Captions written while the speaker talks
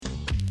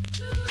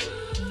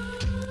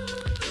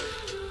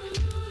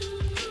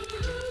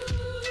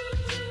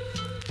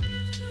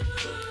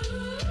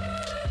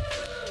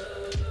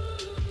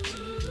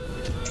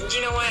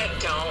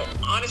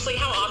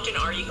Honestly, how often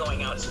are you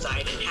going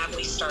outside, and have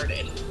we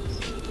started?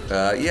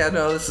 Yeah,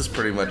 no, this is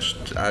pretty much,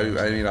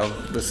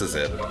 this is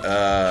it.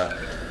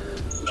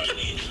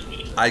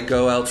 I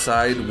go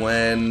outside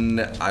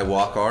when I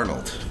walk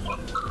Arnold.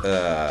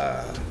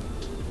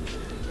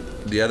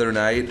 The other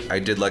night, I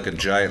did like a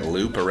giant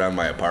loop around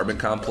my apartment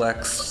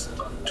complex,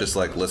 just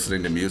like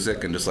listening to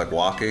music and just like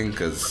walking,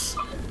 because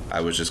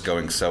I was just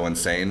going so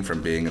insane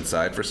from being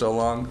inside for so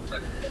long.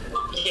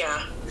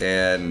 Yeah.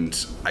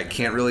 And I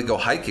can't really go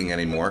hiking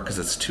anymore because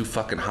it's too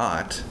fucking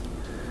hot.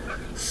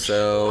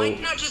 So why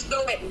not just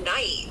go at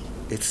night?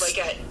 It's like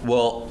at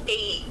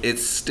 8.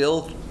 It's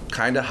still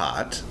kind of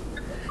hot,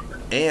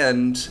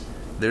 and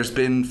there's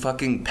been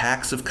fucking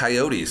packs of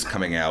coyotes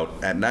coming out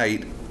at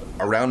night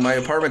around my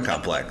apartment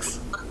complex.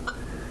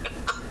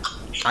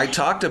 I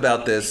talked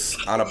about this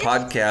on a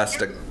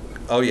podcast.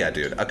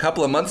 A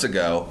couple of months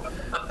ago.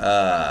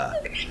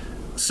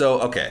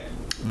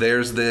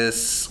 There's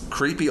this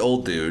creepy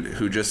old dude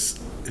who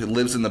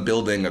lives in the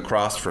building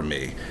across from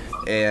me,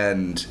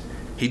 and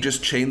he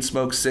just chain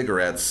smokes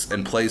cigarettes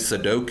and plays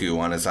Sudoku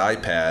on his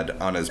iPad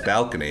on his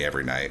balcony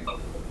every night.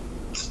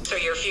 So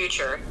your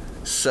future.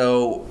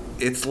 So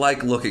it's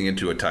like looking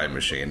into a time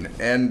machine.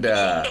 And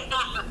the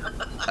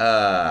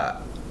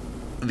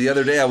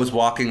other day I was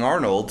walking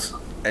Arnold,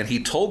 and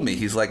he told me,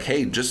 he's like,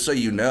 hey, just so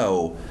you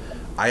know,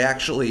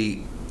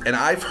 and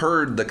I've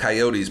heard the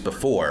coyotes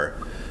before,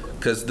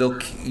 because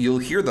you'll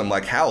hear them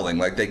like howling,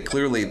 like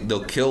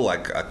they'll kill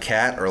like a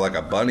cat or like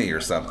a bunny or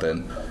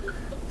something.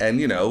 And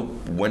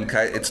when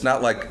it's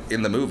not like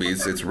in the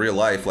movies, it's real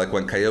life. Like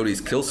when coyotes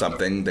kill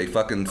something, they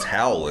fucking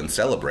howl and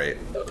celebrate.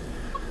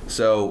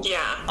 So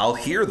yeah. I'll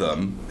hear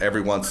them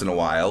every once in a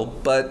while,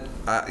 but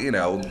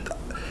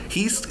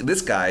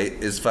this guy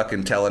is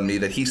fucking telling me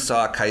that he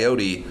saw a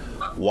coyote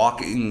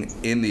walking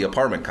in the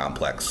apartment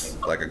complex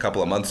like a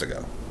couple of months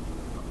ago.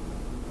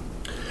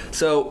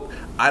 So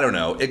I don't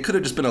know. It could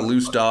have just been a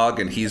loose dog,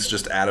 and he's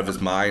just out of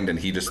his mind, and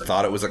he just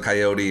thought it was a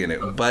coyote.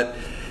 But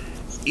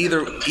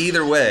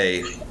either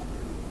way,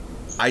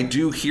 I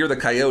do hear the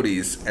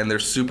coyotes, and they're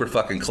super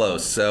fucking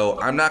close. So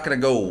I'm not gonna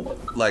go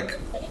like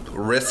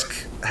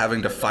risk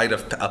having to fight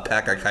a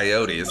pack of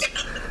coyotes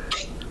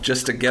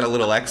just to get a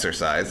little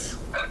exercise.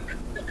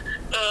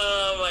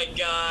 Oh my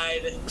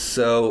god.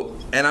 So,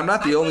 and I'm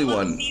not the only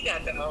one. See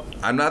that, though.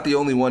 I'm not the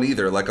only one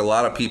either. Like a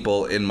lot of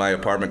people in my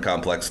apartment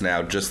complex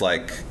now just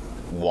like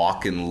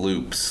walk in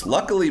loops.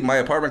 Luckily, my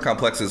apartment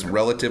complex is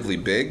relatively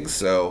big,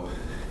 so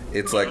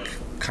it's like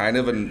kind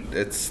of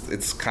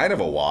it's kind of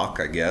a walk,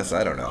 I guess.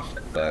 I don't know,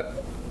 but.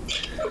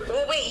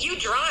 Well, wait. You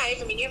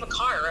drive. I mean, you have a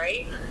car,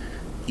 right?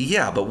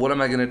 Yeah, but what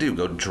am I gonna do?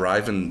 Go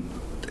drive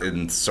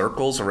in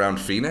circles around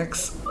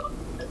Phoenix?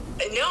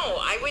 No,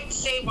 I would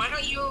say, why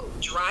don't you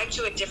drive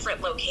to a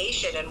different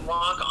location and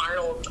walk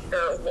Arnold,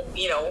 or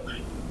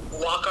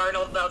walk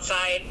Arnold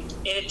outside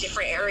in a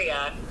different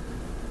area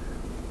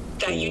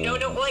that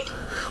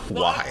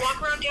walk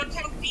around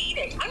downtown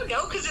Phoenix. I don't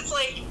know, because it's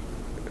like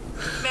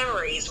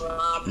memories,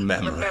 Rob.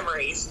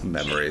 Memories.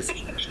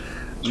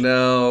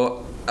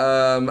 No,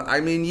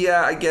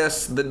 I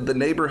guess the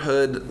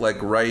neighborhood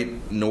like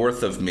right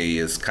north of me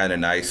is kind of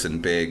nice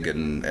and big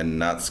and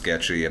not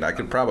sketchy, and I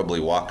could probably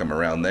walk them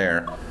around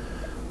there.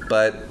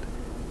 But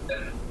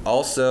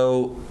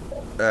also,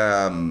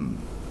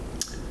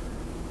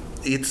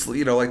 it's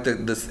like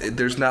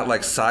there's not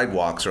like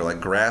sidewalks or like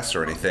grass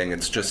or anything.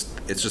 It's just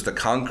a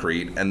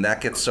concrete, and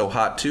that gets so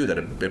hot too that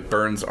it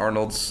burns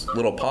Arnold's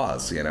little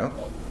paws. Yeah,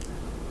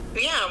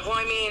 well,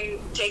 I mean,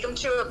 take him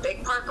to a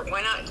big park, or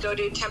why not go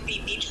to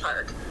Tempe Beach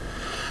Park?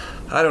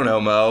 I don't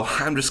know, Mo.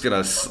 I'm just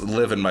gonna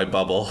live in my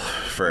bubble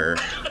for.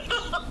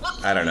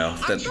 I don't know.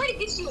 I'm trying to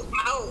get you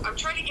out. I'm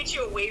trying to get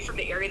you away from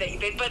the area that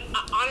you've been. But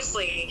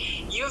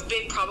honestly, you've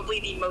been probably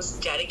the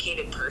most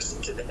dedicated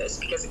person to this,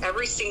 because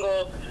every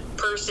single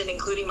person,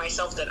 including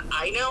myself that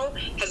I know,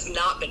 has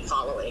not been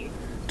following.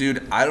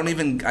 Dude,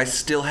 I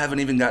still haven't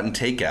even gotten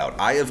takeout.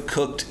 I have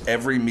cooked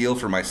every meal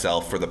for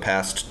myself for the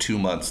past 2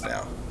 months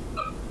now.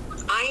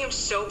 I am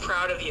so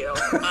proud of you.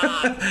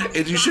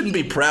 You shouldn't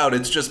be proud.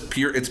 It's just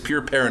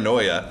pure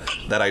paranoia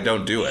that I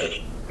don't do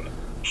it.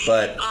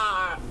 But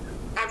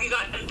have you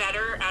gotten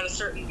better at a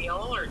certain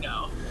meal or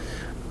no?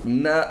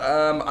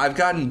 No, I've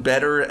gotten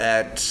better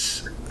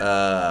at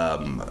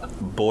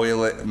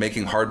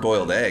making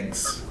hard-boiled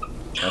eggs.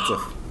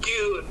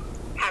 Dude,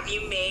 have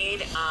you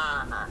made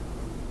not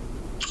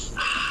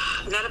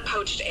a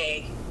poached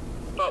egg,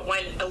 but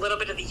when a little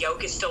bit of the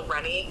yolk is still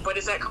runny? What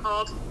is that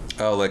called?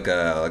 Oh, like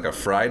a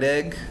fried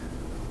egg?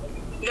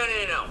 No.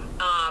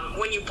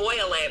 When you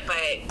boil it,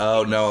 but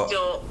oh no,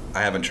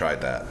 I haven't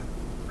tried that.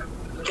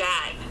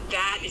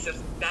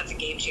 That's a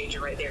game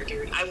changer right there,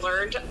 dude. I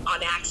learned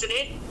on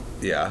accident.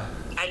 Yeah.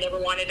 I never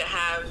wanted to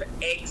have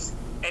eggs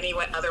any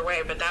other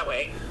way but that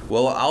way.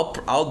 Well,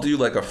 I'll do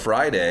like a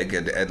fried egg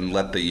and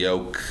let the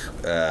yolk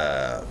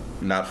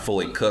not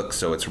fully cook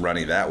so it's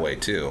runny that way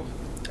too.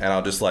 And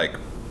I'll just like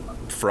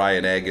fry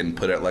an egg and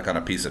put it like on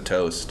a piece of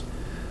toast.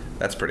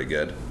 That's pretty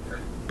good.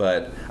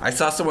 But I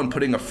saw someone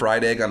putting a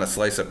fried egg on a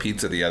slice of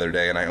pizza the other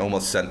day, and I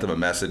almost sent them a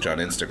message on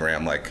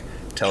Instagram, like,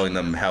 telling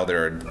them how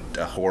they're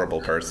a horrible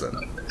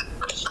person.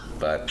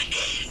 But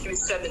You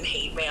send them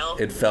hate mail.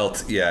 it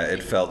felt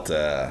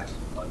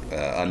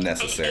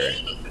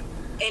unnecessary.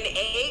 An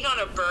egg on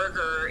a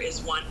burger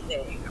is one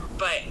thing,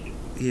 but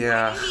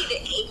Yeah. why do you need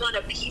an egg on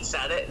a pizza?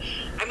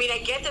 I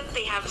get that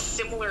they have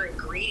similar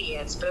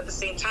ingredients, but at the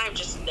same time,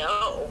 just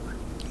no.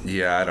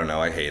 Yeah, I don't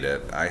know. I hate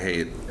it.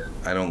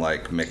 I don't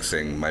like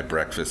mixing my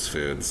breakfast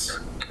foods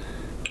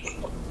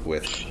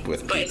with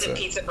But pizza. isn't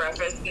pizza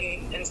breakfast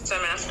in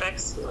some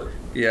aspects?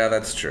 Yeah,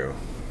 that's true.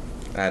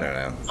 I don't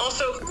know.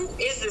 Also, who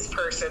is this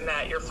person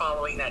that you're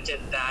following that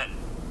did that?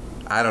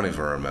 I don't even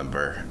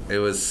remember. It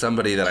was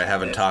somebody that I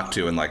haven't talked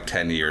to in like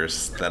 10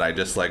 years that I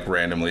just like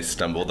randomly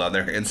stumbled on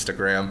their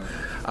Instagram.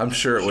 I'm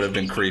sure it would have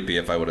been creepy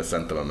if I would have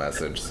sent them a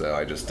message, so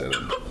I just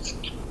didn't.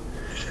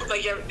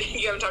 Like,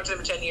 you haven't talked to them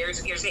in 10 years,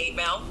 here's hate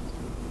mail?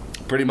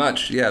 Pretty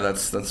much, yeah,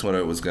 that's what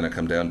it was going to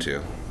come down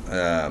to.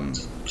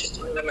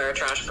 Just a mirror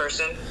trash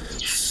person.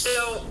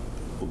 So,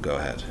 Well, go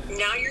ahead.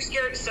 now you're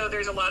scared, so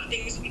there's a lot of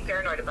things to be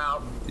paranoid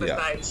about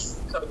besides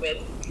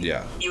COVID.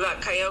 Yeah. You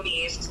got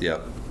coyotes,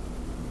 Yep.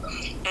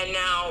 and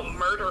now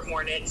murder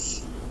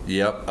hornets.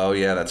 Yep. Oh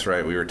yeah, that's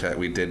right.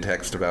 We did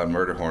text about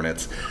murder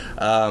hornets.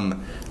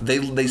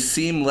 They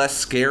seem less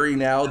scary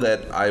now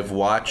that I've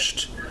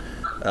watched.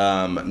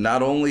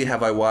 Not only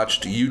have I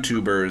watched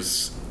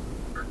YouTubers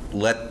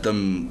let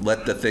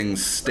the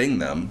things sting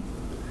them.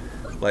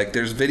 Like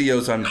there's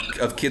videos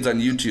of kids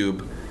on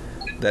YouTube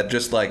that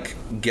just like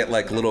get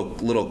like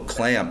little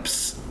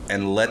clamps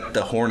and let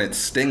the hornet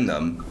sting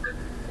them,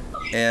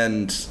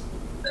 and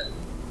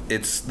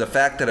it's the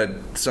fact that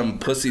some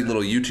pussy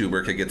little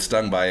YouTuber could get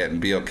stung by it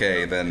and be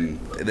okay, then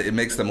it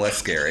makes them less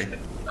scary.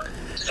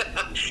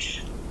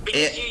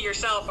 Because you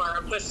yourself are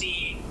a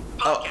pussy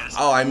podcaster.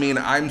 Oh, I mean,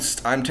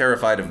 I'm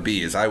terrified of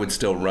bees. I would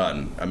still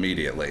run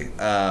immediately.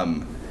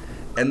 And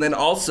then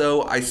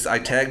also, I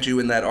tagged you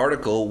in that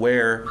article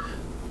where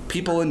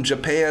people in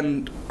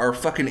Japan are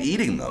fucking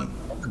eating them.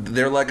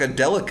 They're like a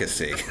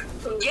delicacy.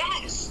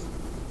 Yes,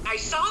 I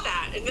saw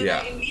that, and then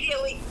I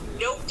immediately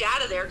nope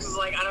data there because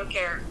like I don't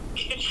care.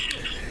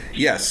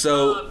 Yeah,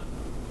 so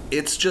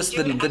it's just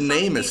the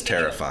name is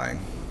terrifying.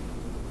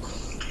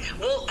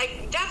 Well,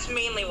 that's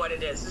mainly what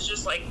it is. It's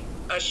just like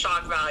a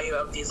shock value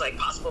of these like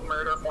possible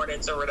murder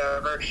hornets or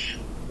whatever.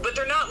 But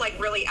they're not like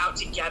really out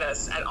to get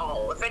us at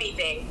all. If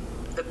anything,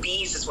 the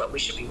bees is what we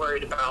should be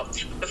worried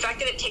about. The fact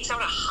that it takes out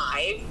a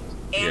hive,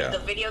 and the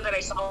video that I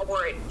saw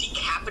where it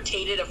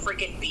decapitated a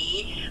freaking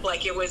bee,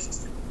 like it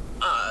was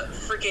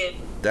freaking.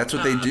 That's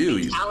what they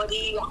do.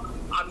 Fatality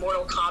on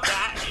Mortal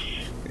Kombat.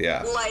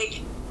 Yeah.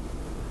 Like,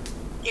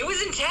 it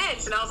was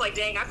intense, and I was like,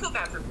 dang, I feel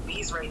bad for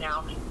bees right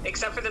now.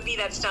 Except for the bee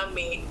that stung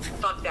me.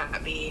 Fuck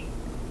that bee.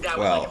 That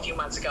was like a few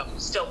months ago.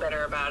 Still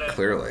bitter about it.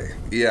 Clearly.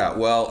 Yeah,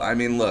 well, I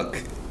mean,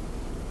 look.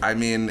 I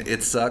mean,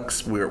 it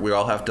sucks. We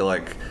all have to,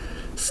 like,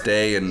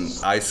 stay and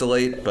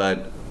isolate,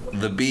 but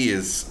the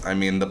bees, I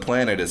mean, the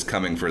planet is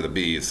coming for the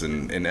bees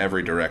in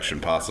every direction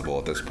possible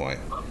at this point.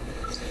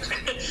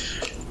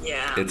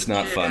 Yeah. It's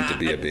not fun to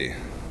be a bee.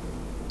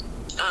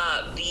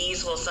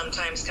 Bees will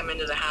sometimes come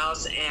into the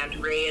house, and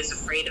Ray is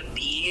afraid of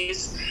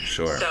bees.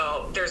 Sure.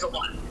 So there's a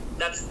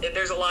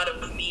lot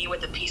of me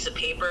with a piece of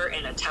paper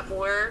and a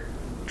Tupperware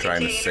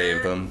Trying to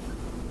save them.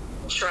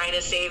 Trying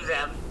to save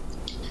them.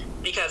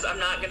 Because I'm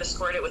not going to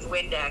squirt it with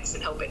Windex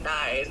and hope it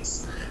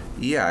dies.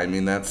 Yeah, I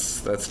mean,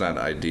 that's not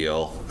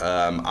ideal.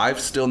 I've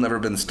still never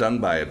been stung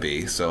by a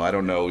bee, so I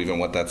don't know even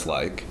what that's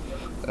like.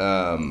 Dude,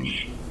 I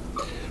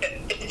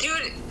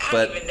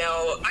don't even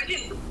know.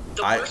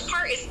 The worst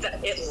part is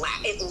that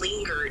it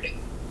lingered.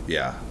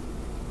 Yeah.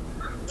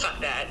 Fuck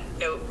that.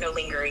 No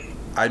lingering.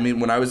 I mean,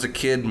 when I was a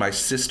kid, my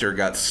sister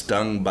got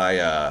stung by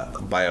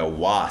a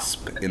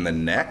wasp in the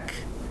neck,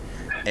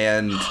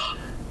 and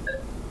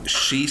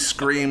she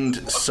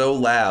screamed so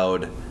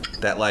loud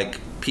that like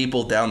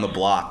people down the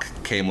block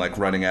came like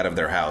running out of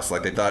their house,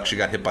 like they thought she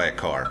got hit by a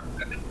car.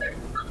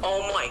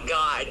 Oh my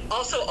god.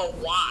 Also a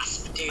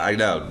wasp, dude. I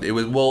know. It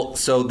was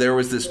so there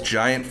was this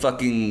giant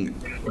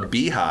fucking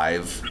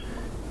beehive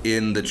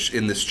in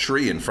this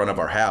tree in front of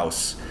our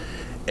house,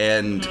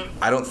 and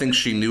I don't think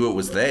she knew it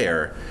was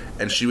there,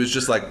 and she was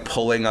just like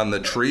pulling on the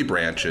tree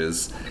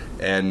branches,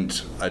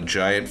 and a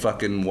giant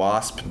fucking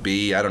wasp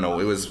bee, I don't know,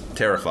 it was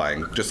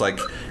terrifying, just like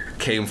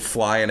came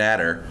flying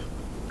at her.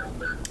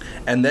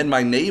 And then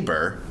my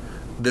neighbor,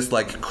 this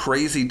like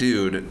crazy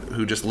dude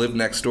who just lived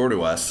next door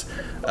to us,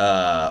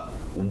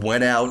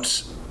 went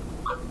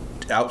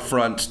out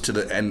front to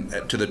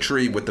the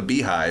tree with the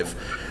beehive,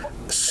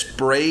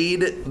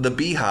 sprayed the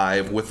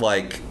beehive with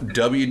like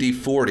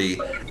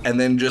WD-40, and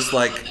then just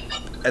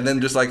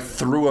like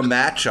threw a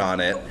match on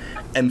it,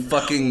 and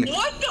fucking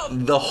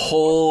the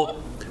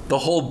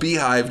whole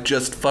beehive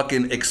just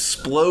fucking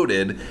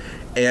exploded,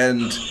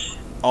 and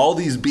all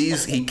these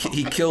bees, he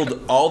killed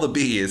all the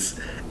bees.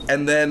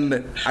 And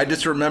then I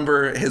just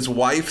remember his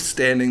wife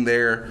standing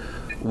there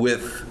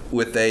with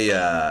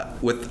the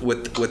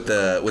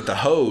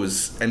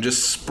hose and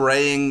just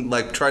spraying,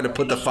 like trying to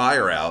put the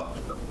fire out.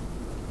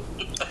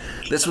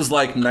 This was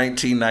like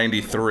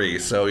 1993,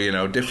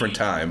 so different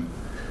time.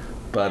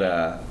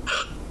 But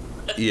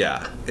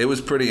yeah, it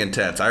was pretty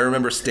intense. I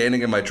remember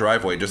standing in my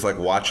driveway just like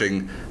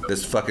watching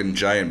this fucking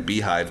giant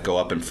beehive go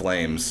up in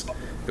flames.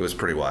 It was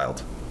pretty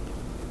wild.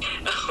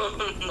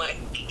 Oh my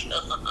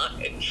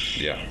god.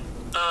 Yeah.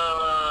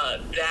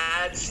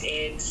 That's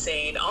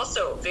insane.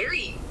 Also,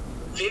 very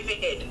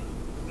vivid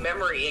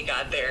memory you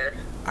got there.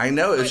 I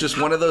know, it was just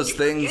one of those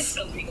things.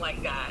 Something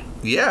like that.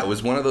 Yeah, it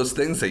was one of those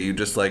things that you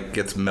just like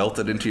gets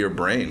melted into your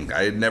brain.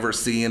 I had never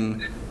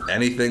seen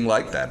anything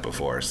like that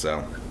before,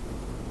 so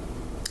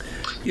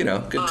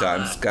good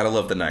times. Gotta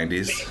love the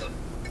 90s.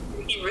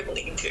 You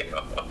really do.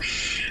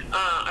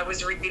 I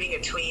was reading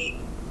a tweet,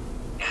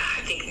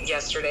 I think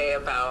yesterday,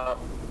 about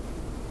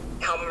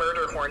how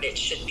Murder Hornets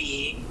should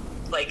be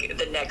like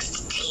the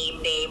next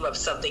team name of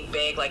something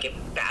big, like in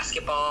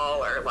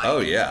basketball or like. Oh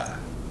yeah.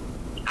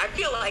 I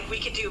feel like we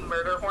could do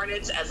Murder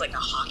Hornets as like a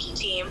hockey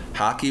team.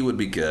 Hockey would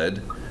be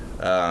good.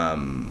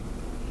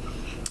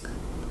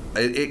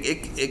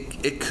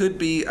 It could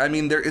be. I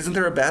mean, isn't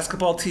there a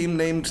basketball team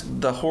named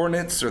the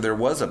Hornets, or there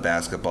was a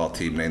basketball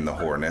team named the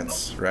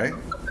Hornets, right?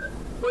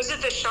 Was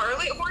it the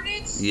Charlotte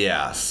Hornets?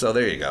 Yeah. So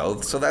there you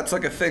go. So that's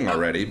like a thing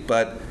already,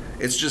 but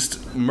it's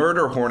just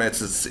Murder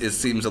Hornets. It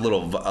seems a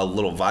little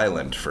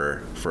violent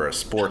for a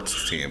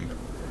sports team.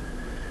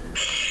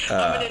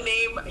 I'm gonna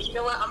name. You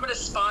know what? I'm gonna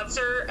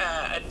sponsor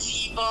a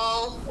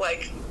T-ball,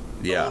 like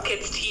little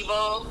kids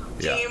T-ball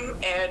team,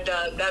 and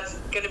that's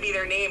gonna be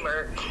their name,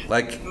 or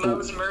like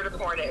Moe's Murder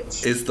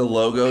Hornets. Is the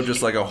logo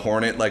just like a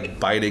hornet like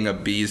biting a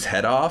bee's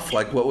head off?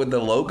 Like, what would the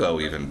logo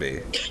even be?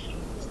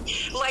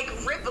 like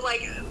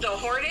the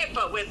hornet,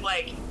 but with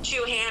like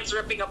two hands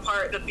ripping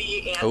apart the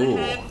bee and the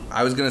head.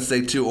 I was gonna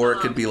say too, or it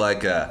could be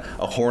like a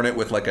hornet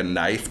with like a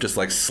knife, just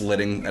like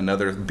slitting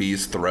another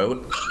bee's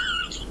throat.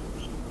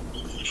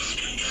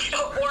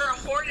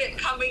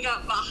 Coming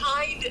up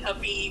behind a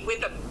bee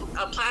with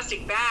a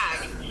plastic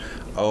bag.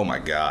 Oh my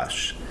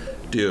gosh,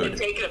 dude! And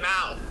taking him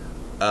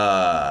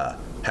out.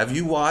 Have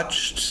you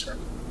watched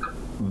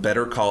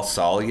Better Call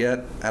Saul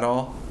yet at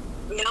all?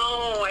 No,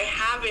 I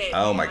haven't.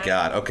 Oh my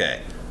god.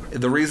 Okay.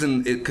 The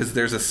reason, because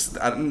there's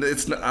I'm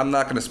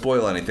not going to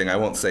spoil anything. I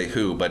won't say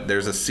who, but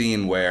there's a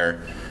scene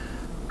where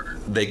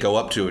they go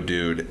up to a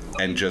dude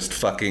and just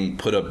fucking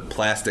put a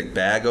plastic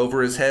bag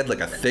over his head,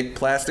 like a thick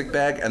plastic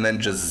bag, and then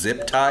just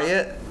zip tie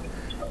it.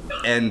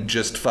 And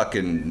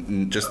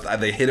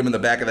they hit him in the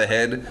back of the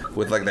head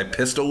with like they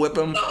pistol whip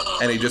him,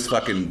 and he just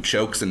fucking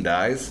chokes and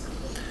dies.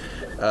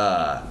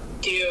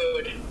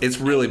 Dude,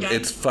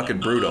 it's fucking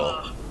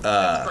brutal.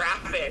 That's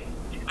graphic.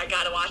 I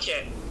gotta watch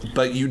it.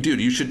 But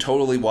you should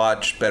totally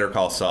watch Better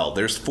Call Saul.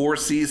 There's 4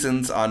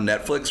 seasons on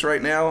Netflix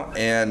right now,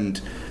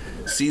 and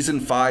season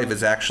 5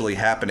 is actually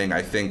happening,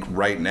 I think,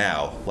 right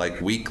now,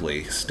 like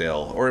weekly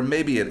still, or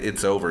maybe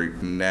it's over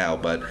now,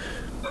 but.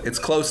 It's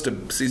close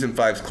to season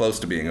 5's close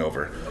to being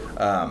over,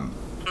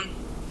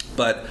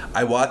 but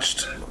I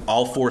watched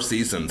all 4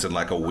 seasons in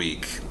like a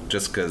week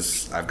just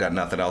because I've got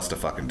nothing else to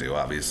fucking do,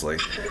 obviously.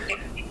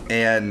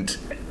 And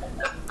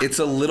it's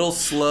a little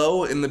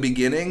slow in the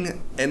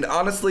beginning, and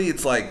honestly,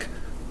 it's like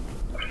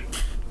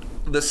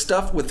the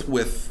stuff with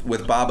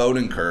Bob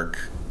Odenkirk,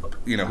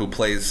 who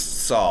plays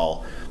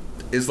Saul,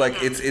 is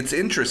like it's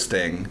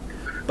interesting,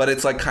 but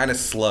it's like kind of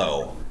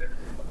slow,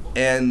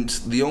 and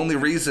the only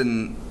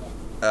reason.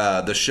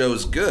 The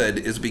show's good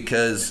is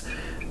because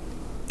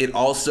it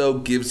also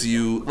gives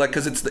you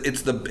because it's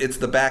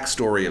the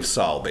backstory of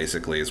Saul,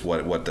 basically, is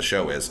what the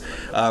show is.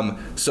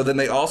 So then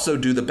they also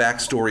do the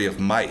backstory of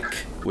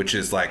Mike, which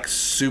is like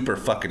super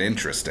fucking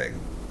interesting.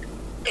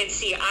 And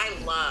see, I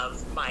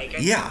love Mike. I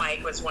think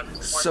Mike was one of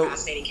the more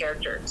fascinating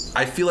characters.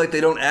 I feel like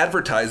they don't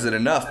advertise it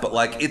enough, but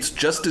like it's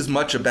just as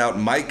much about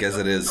Mike as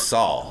it is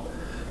Saul.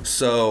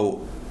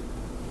 So.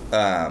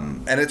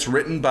 And it's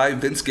written by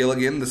Vince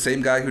Gilligan, the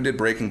same guy who did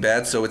Breaking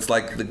Bad, so it's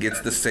like it's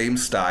the same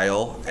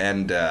style,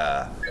 and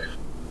a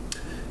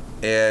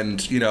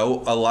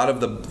lot of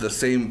the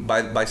same.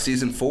 By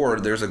season 4,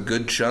 there's a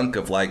good chunk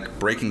of like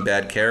Breaking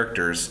Bad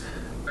characters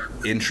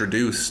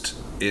introduced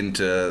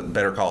into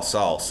Better Call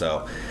Saul.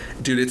 So,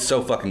 dude, it's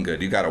so fucking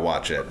good. You got to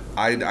watch it.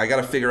 I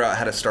got to figure out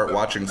how to start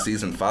watching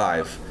season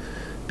 5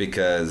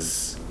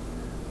 because.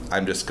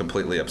 I'm just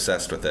completely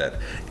obsessed with it.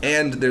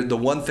 And the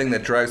one thing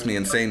that drives me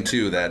insane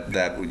too that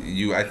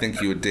I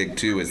think you would dig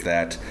too is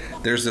that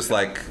there's this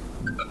like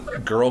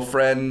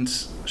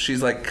girlfriend.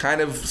 She's like kind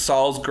of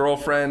Saul's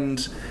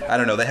girlfriend. I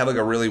don't know. They have like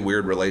a really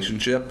weird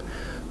relationship,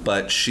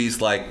 but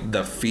she's like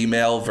the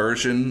female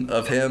version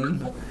of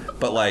him,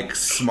 but like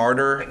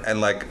smarter and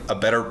like a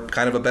better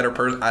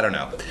person. I don't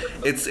know.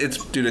 It's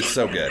dude, it's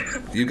so good.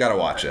 You got to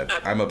watch it.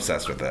 I'm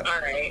obsessed with it.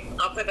 All right.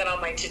 I'll put that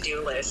on my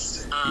to-do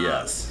list.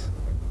 Yes.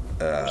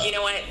 You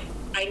know what?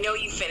 I know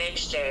you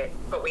finished it,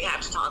 but we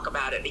have to talk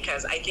about it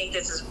because I think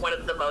this is one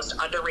of the most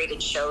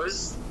underrated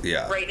shows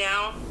right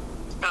now.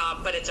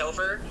 But it's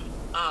over.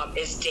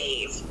 Is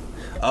Dave?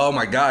 Oh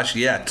my gosh,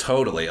 yeah,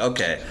 totally.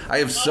 Okay. I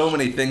have so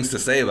many things to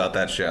say about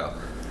that show.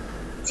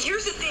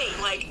 Here's the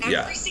thing, like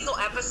every single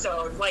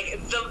episode, like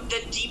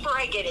the deeper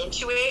I get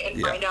into it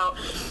and find out,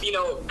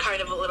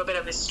 kind of a little bit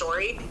of his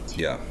story.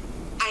 Yeah.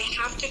 I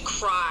have to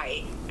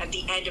cry at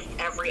the end of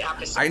every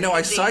episode. I know,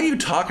 I saw you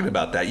talking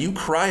about that. You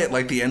cry at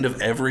like the end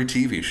of every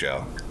TV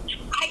show.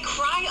 I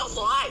cry a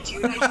lot,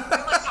 dude. I didn't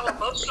realize how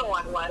emotional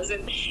I was,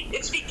 and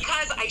it's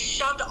because I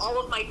shoved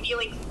all of my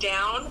feelings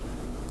down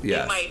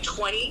in my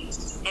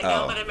 20s, and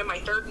now that I'm in my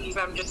 30s,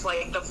 I'm just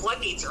like, the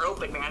floodgates are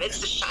open, man. It's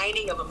the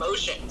shining of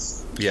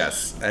emotions.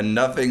 Yes, and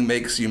nothing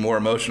makes you more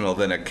emotional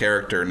than a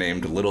character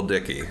named Little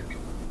Dicky.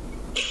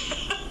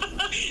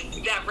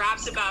 That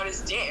raps about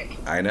his dick.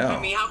 I know. I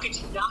mean, how could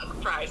you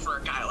not cry for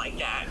a guy like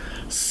that?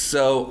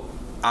 So,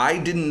 I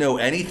didn't know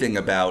anything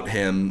about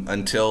him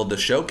until the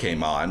show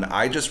came on.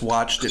 I just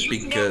watched it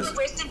because... You've never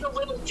listened to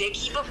Little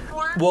Dicky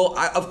before? Well,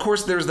 of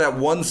course, there's that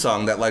one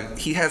song that, like,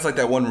 he has, like,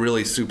 that one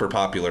really super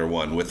popular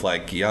one with,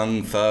 like,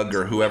 Young Thug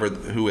or whoever...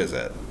 Who is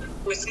it?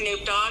 With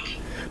Snoop Dogg?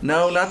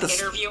 No, not the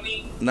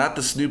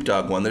Snoop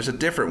Dogg one. There's a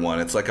different one.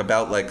 It's, like,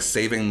 about, like,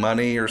 saving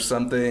money or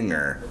something,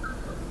 or...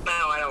 No,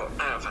 I don't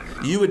fucking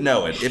know. You would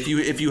know it. If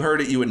you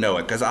heard it, you would know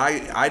it. Because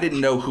I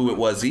didn't know who it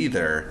was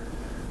either.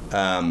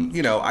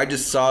 I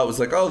just saw it was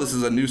like, oh, this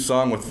is a new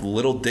song with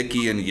Little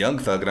Dicky and Young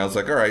Thug. And I was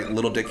like, all right,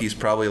 Little Dicky's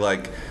probably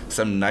like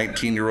some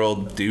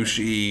 19-year-old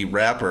douchey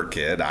rapper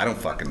kid. I don't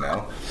fucking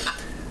know.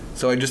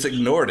 So I just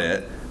ignored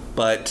it.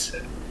 But,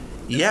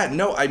 yeah,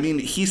 no, I mean,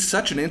 he's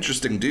such an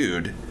interesting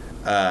dude.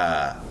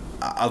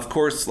 Of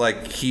course,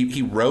 like,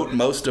 he wrote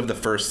most of the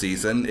first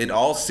season. It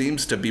all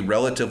seems to be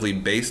relatively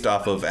based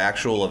off of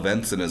actual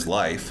events in his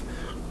life.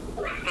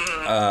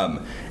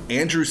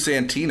 Andrew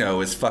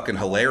Santino is fucking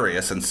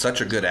hilarious and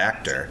such a good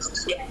actor.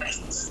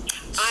 Yes.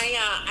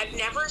 I've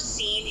never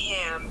seen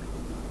him.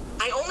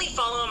 I only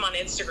follow him on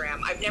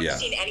Instagram. I've never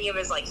seen any of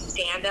his, like,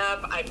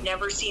 stand-up. I've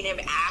never seen him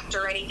act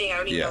or anything. I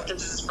don't even know if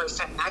this is his first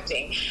time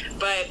acting.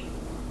 But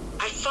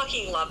I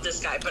fucking love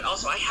this guy. But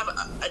also, I have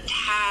a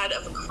tad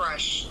of a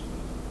crush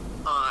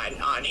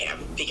on him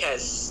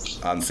because...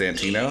 On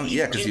Santino?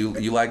 Yeah, because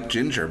you like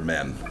ginger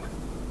men.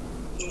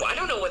 I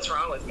don't know what's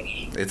wrong with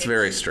me. It's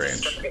very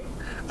strange. It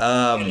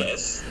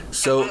is.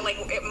 So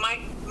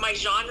my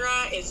genre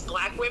is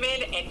black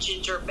women and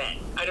ginger men.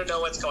 I don't know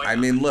what's going on. I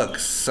mean, look,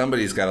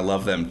 somebody's got to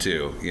love them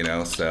too,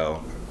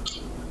 so.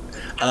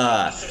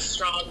 Some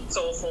strong,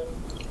 soulful,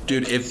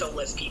 dude.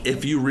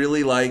 If you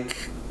really like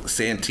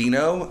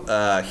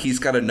Santino, he's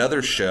got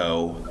another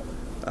show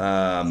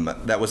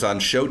that was on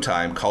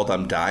Showtime called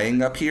 "I'm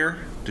Dying Up Here."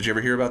 Did you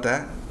ever hear about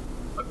that?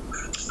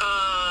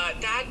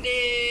 That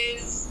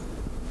is.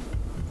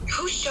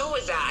 Whose show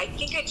was that? I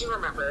think I do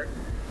remember.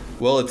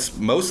 Well, it's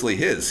mostly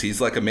his.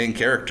 He's like a main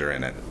character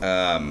in it.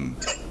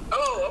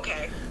 Oh,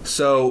 okay.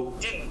 So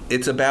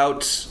it's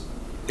about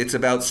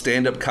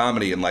stand-up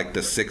comedy in like the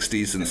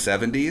 60s and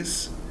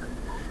 70s.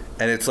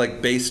 And it's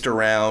like based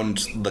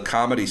around the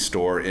Comedy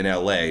Store in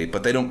LA,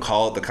 but they don't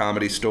call it the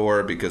Comedy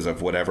Store because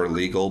of whatever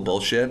legal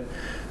bullshit.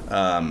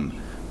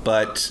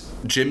 But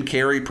Jim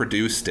Carrey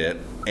produced it,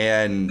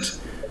 and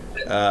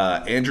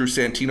Andrew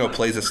Santino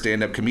plays a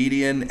stand-up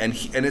comedian, and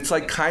it's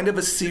like kind of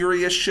a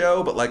serious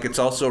show, but like it's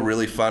also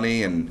really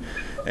funny and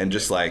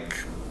just like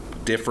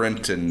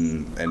different,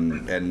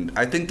 and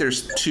I think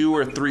there's 2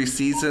 or 3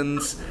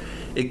 seasons.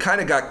 It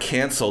kind of got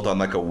canceled on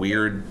like a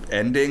weird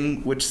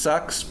ending, which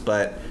sucks,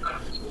 but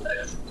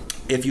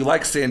if you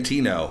like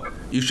Santino,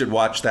 you should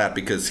watch that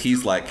because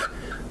he's like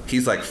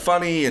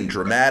funny and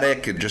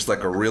dramatic and just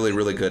like a really,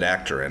 really good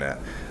actor in it.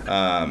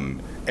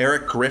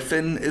 Eric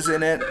Griffin is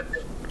in it.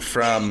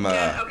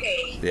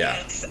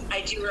 Yes,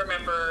 I do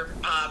remember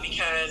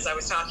because I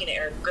was talking to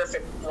Eric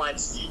Griffin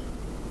once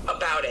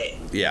about it.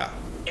 Yeah.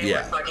 And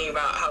we're talking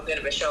about how good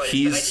of a show it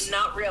is, but I did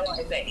not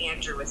realize that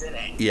Andrew was in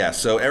it. Yeah,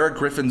 so Eric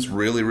Griffin's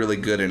really, really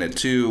good in it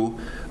too.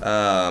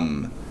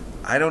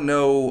 I don't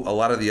know a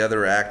lot of the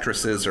other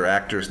actresses or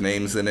actors'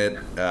 names in it.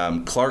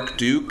 Clark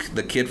Duke,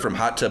 the kid from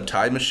Hot Tub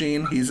Time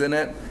Machine, he's in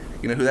it.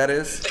 You know who that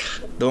is?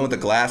 The one with the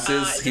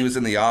glasses. He was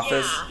in The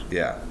Office.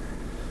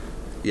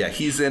 Yeah,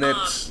 he's in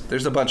it.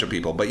 There's a bunch of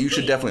people, but you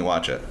should definitely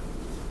watch it.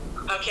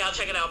 Okay, I'll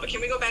check it out. But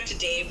can we go back to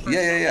Dave for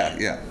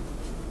Yeah.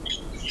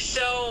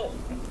 So,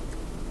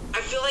 I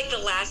feel like the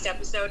last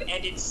episode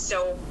ended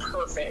so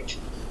perfect.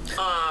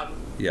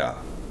 Yeah.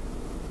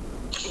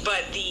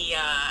 But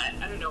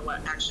I don't know where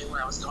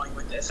I was going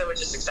with this. I was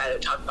just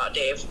excited to talk about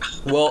Dave.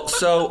 Well,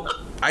 so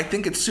I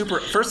think it's super.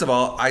 First of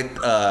all,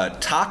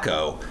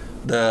 Taco,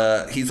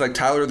 he's like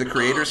Tyler the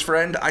Creator's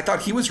friend. I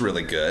thought he was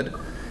really good.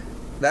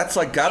 That's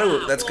like got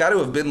to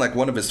have been like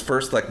one of his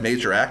first like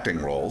major acting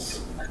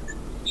roles.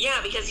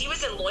 Yeah, because he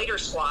was in Loiter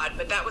Squad,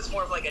 but that was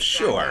more of like a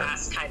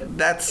jackass kind of.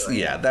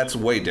 That's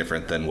way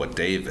different than what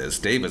Dave is.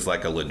 Dave is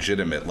like a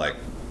legitimate, like,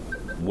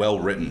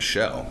 well-written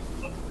show.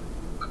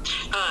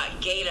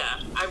 Gata,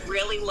 I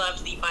really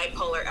loved the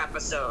bipolar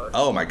episode.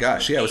 Oh my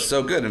gosh, yeah, it was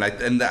so good, and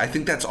I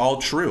think that's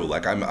all true.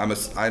 Like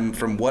I'm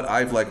from what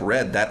I've like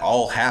read, that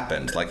all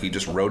happened. Like he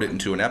just wrote it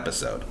into an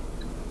episode.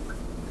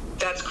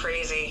 That's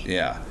crazy.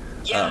 Yeah.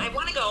 Yeah, I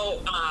want to go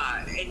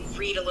and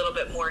read a little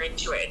bit more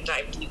into it and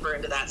dive deeper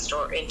into that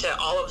story, into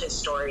all of his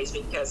stories,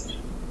 because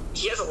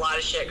he has a lot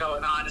of shit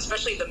going on,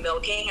 especially the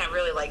milking. I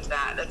really liked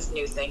that. That's a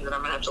new thing that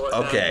I'm gonna have to look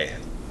up. Okay.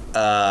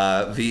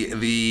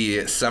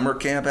 The summer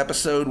camp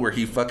episode where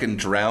he fucking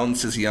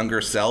drowns his younger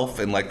self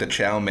in like the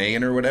chow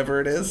mein or whatever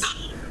it is.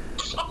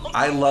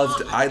 I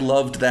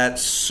loved that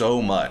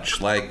so much.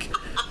 Like,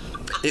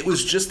 it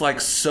was just like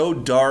so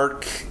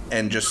dark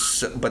and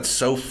but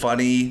so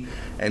funny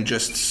and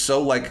just so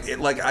like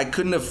I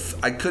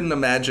couldn't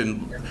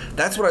imagine.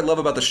 That's what I love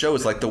about the show,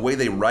 is like the way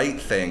they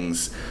write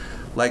things.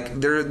 Like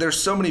there's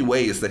so many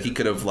ways that he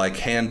could have like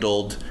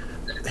handled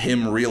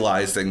him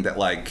realizing that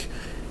like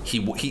he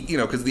you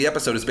know, because the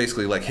episode is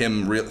basically like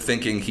him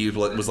thinking he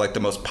was like the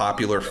most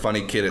popular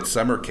funny kid at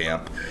summer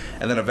camp,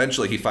 and then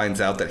eventually he finds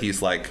out that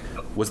he's like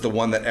was the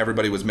one that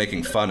everybody was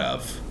making fun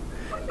of,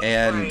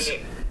 and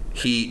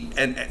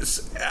and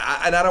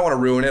I don't want to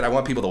ruin it. I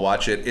want people to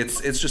watch it.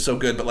 It's just so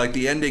good, but like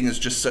the ending is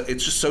just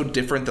it's just so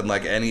different than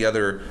like any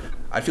other.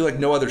 I feel like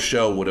no other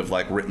show would have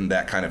like written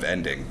that kind of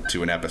ending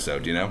to an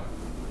episode, you know?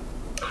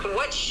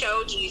 What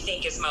show do you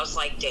think is most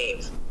like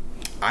Dave?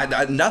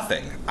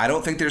 Nothing. I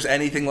don't think there's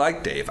anything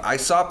like Dave. I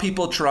saw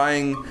people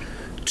trying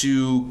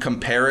to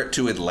compare it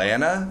to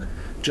Atlanta,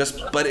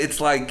 but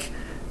it's like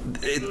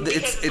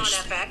it's on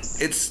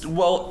FX. It's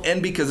well,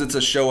 and because it's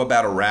a show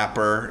about a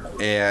rapper,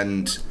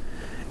 and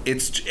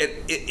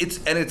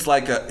it's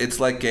like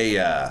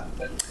a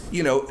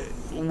you know,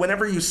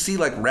 whenever you see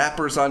like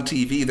rappers on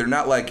TV, they're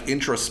not like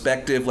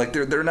introspective, like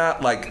they're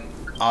not like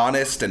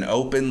honest and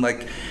open,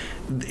 like.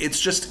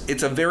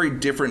 It's a very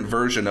different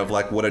version of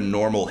like what a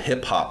normal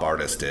hip hop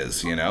artist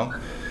is, you know?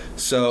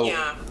 So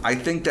yeah. I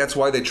think that's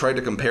why they tried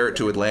to compare it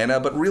to Atlanta,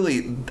 but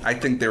really I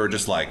think they were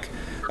just like,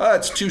 oh,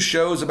 it's two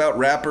shows about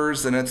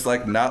rappers and it's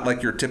like not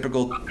like your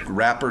typical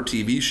rapper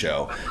TV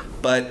show.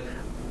 But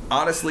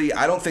honestly,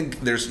 I don't think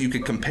you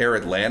could compare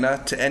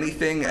Atlanta to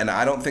anything, and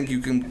I don't think you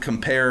can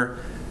compare.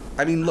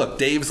 I mean, look,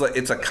 Dave's like,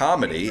 it's a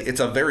comedy. It's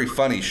a very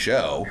funny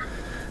show.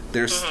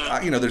 There's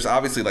you know, there's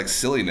obviously like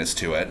silliness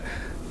to it.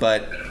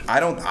 But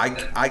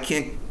I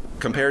can't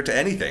compare it to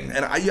anything.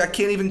 And I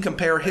can't even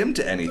compare him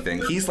to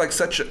anything. He's like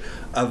such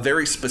a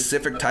very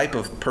specific type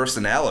of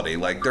personality.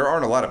 Like, there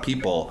aren't a lot of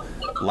people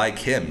like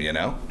him, you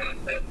know?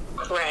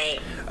 Right.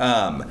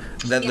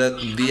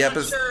 The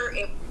episode... Sure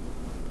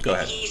Go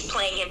ahead. He's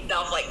playing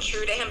himself, like,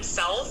 true to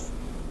himself,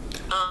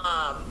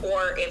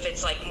 or if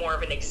it's, like, more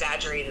of an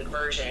exaggerated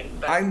version.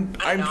 But I'm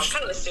kind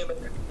of assuming...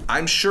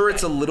 I'm sure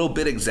it's a little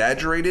bit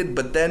exaggerated,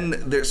 but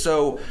then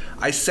so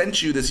I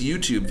sent you this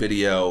YouTube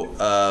video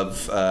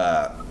of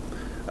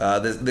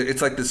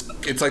it's like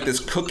this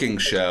cooking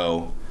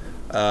show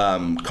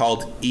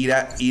called Eat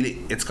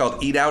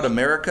Out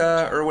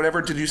America or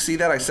whatever. Did you see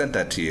that? I sent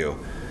that to you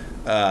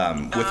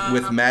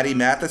with Maddie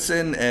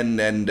Matheson and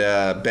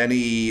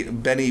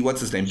Benny.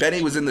 What's his name?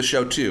 Benny was in the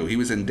show too. He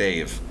was in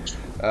Dave.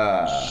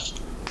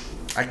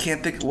 I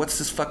can't think. What's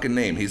his fucking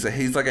name? He's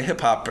like a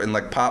hip hop and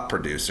like pop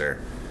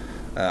producer.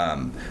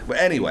 But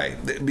anyway,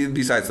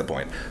 besides the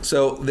point.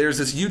 So there's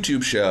this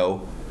YouTube show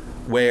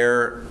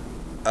where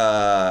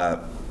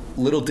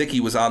Little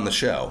Dicky was on the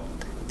show,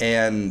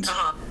 and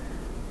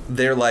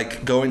they're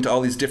like going to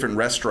all these different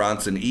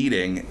restaurants and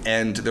eating,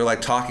 and they're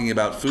like talking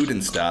about food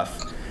and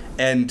stuff.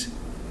 And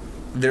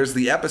there's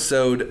the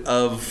episode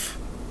of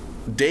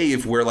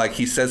Dave where like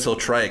he says he'll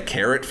try a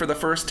carrot for the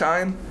first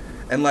time,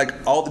 and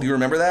like do you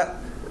remember that?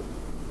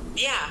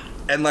 Yeah.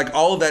 And like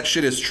all of that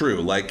shit is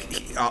true.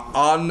 Like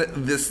on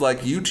this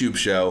like YouTube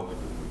show,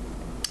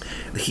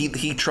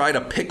 he tried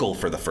a pickle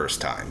for the first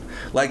time.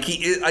 Like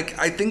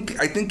I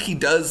think he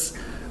does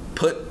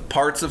put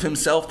parts of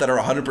himself that are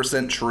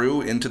 100%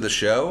 true into the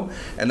show,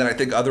 and then I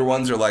think other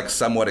ones are like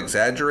somewhat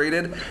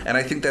exaggerated. And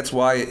I think that's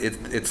why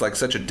it's like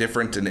such a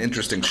different and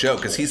interesting show,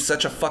 because he's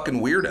such a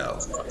fucking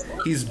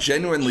weirdo. He's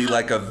genuinely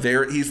like a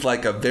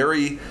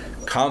very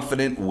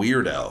confident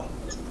weirdo,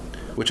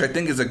 which I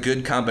think is a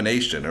good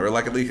combination, or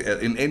like at least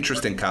an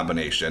interesting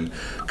combination,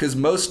 because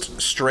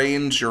most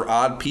strange or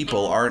odd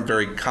people aren't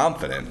very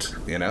confident,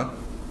 you know?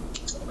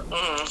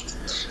 I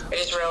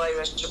just realized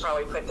I should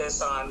probably put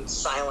this on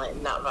silent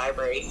and not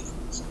vibrate.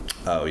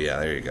 Oh, yeah,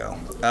 there you go.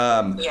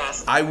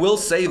 Yes. I will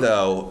say,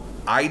 though,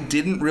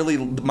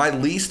 my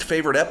least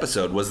favorite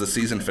episode was the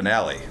season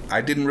finale.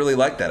 I didn't really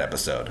like that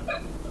episode.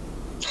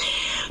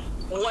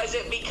 Was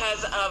it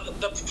because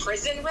of the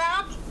prison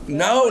rap?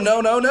 No.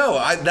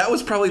 That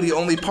was probably the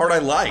only part I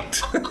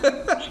liked.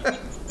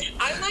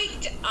 I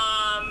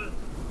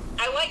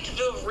liked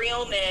the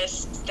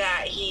realness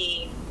that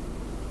he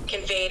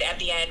conveyed at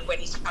the end when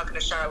he's talking to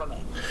Charlamagne.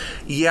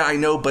 Yeah, I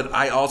know, but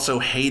I also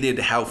hated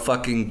how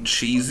fucking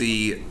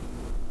cheesy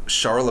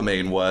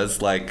Charlamagne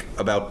was, like,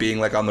 about being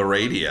like on the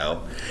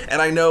radio. And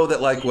I know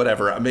that, like,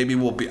 whatever, maybe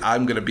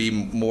I'm gonna be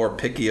more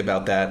picky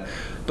about that,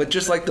 but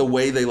just like the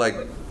way they like,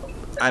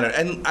 I don't know.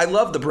 And I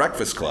love The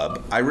Breakfast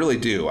Club. I really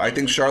do. I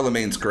think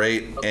Charlamagne's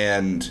great,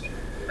 and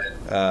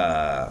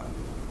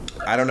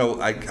I don't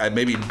know. I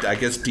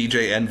guess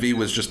DJ Envy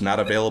was just not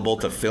available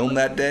to film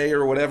that day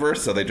or whatever,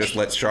 so they just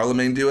let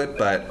Charlemagne do it.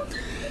 But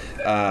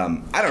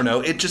I don't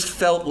know. It just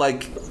felt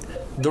like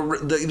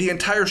the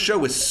entire show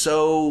was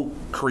so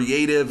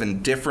creative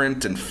and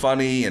different and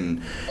funny,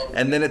 and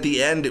then at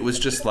the end it was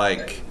just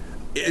like,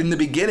 in the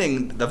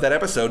beginning of that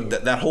episode,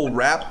 that whole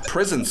rap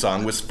prison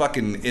song was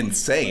fucking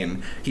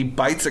insane. He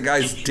bites a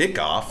guy's dick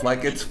off,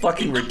 like, it's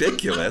fucking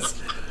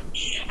ridiculous.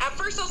 At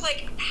first I was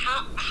like,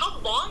 how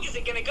long is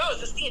it going to go?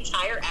 Is this the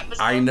entire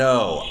episode? I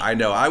know.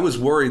 I was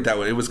worried that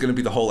it was going to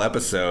be the whole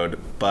episode,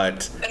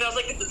 but... And I was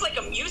like, this is like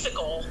a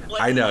musical.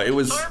 Like, I know. It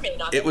was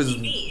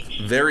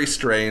TV. Very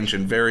strange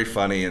and very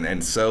funny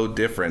and so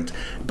different.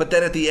 But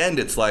then at the end,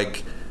 it's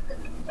like,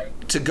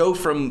 to go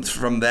from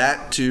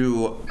that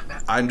to...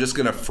 I'm just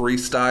gonna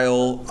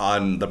freestyle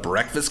on the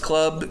Breakfast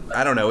Club.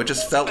 I don't know. It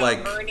just felt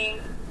like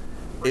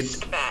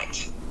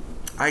respect.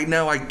 I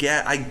know. I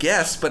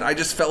guess, but I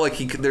just felt like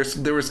there was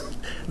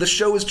the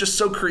show was just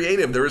so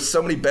creative. There was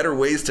so many better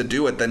ways to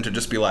do it than to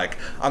just be like,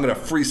 I'm gonna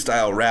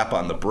freestyle rap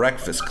on the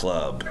Breakfast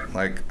Club.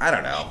 Like, I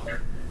don't know.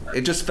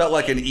 It just felt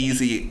like an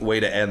easy way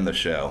to end the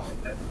show.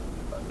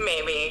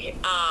 Maybe.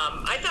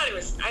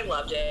 I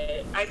loved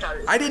it.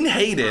 I didn't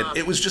hate it.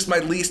 It was just my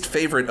least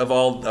favorite of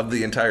all of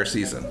the entire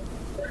season.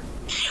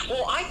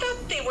 Well, I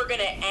thought they were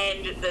going to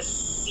end the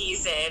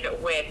season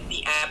with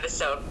the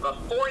episode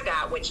before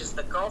that, which is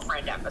the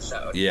girlfriend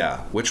episode.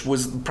 Yeah, which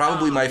was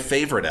probably my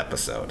favorite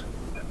episode.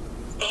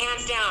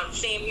 Hands down,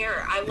 same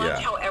here. I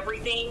loved how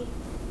everything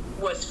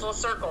was full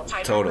circle,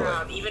 tied totally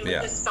around, even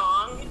with the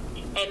song.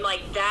 And,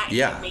 like, that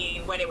hit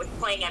me when it was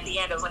playing at the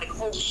end. I was like,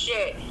 holy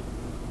shit.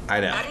 I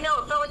know. I don't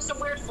know. It felt like some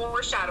weird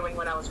foreshadowing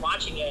when I was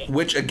watching it.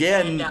 Which,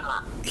 again,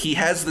 he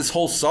has this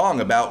whole song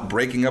about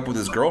breaking up with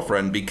his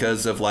girlfriend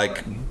because of,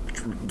 like,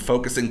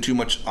 focusing too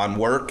much on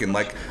work, and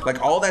like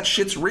all that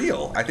shit's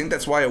real. I think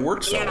that's why it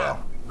worked so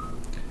well.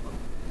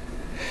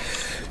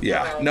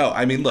 Yeah. No,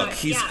 I mean, look,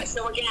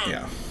 so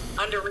again,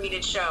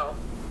 underrated show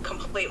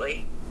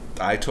completely.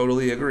 I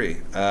totally agree.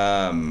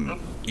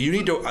 You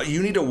need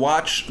to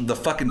watch the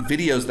fucking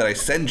videos that I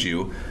send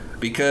you,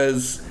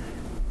 because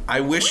I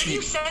wish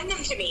you send them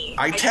to me.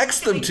 I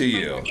text them to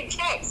you.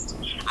 Text.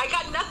 I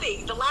got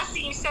nothing. The last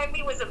thing you sent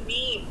me was a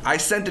meme. I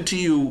sent it to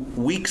you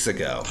weeks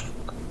ago.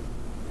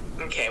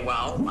 Okay,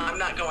 well, I'm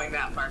not going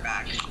that far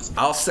back.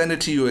 I'll send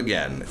it to you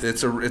again.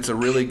 It's a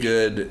really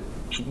good,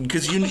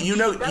 because you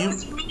know that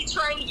was me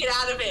trying to get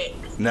out of it.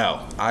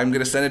 No, I'm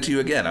gonna send it to you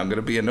again. I'm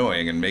gonna be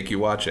annoying and make you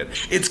watch it.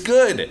 It's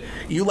good.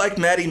 You like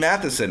Maddie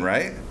Matheson,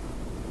 right?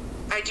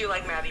 I do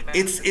like Maddie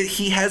Matheson.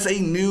 He has a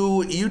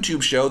new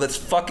YouTube show that's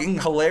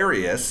fucking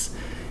hilarious,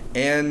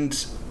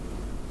 and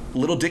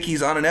Little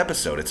Dicky's on an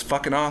episode. It's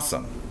fucking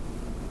awesome.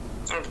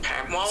 Okay,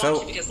 well, I'll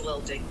watch it because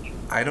Little Dicky.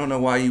 I don't know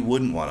why you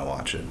wouldn't want to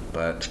watch it,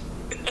 but...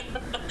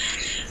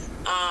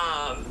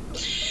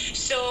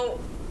 So...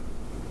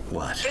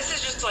 What? This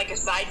is just like a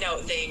side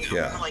note thing.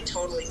 Yeah. I'm gonna like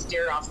totally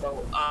steer off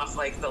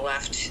like the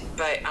left,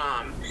 but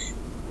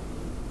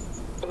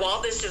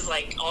while this is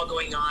like all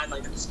going on,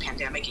 like this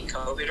pandemic and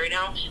COVID right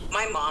now,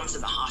 my mom's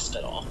in the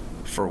hospital.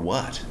 For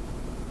what?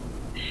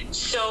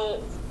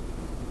 So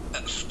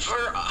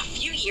for a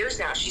few years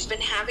now, she's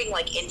been having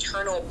like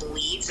internal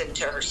bleeds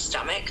into her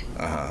stomach.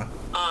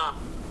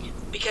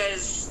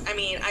 Because I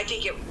mean, I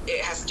think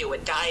it has to do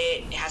with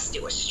diet, it has to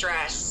do with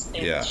stress,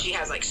 and she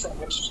has like so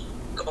much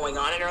going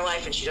on in her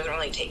life, and she doesn't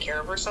really take care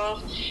of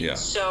herself. Yeah.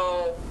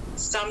 So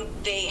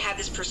they had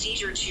this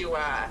procedure to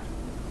I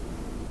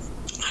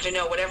don't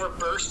know, whatever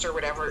burst or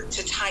whatever,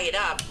 to tie it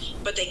up,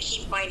 but they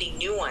keep finding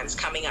new ones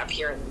coming up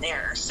here and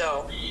there.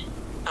 So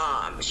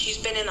she's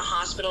been in the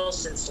hospital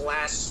since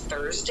last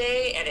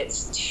Thursday, and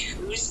it's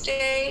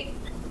Tuesday,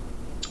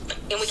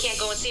 and we can't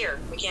go and see her.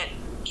 We can't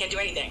do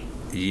anything.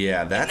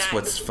 Yeah, that's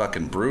what's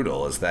fucking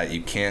brutal, is that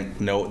you can't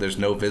there's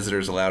no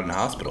visitors allowed in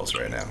hospitals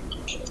right now.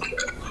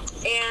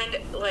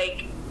 And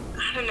like,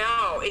 I don't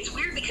know, it's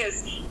weird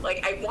because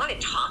like I want to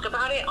talk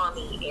about it on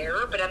the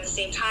air, but at the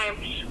same time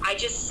I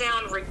just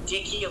sound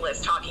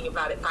ridiculous talking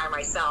about it by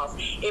myself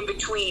in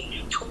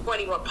between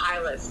 21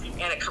 Pilots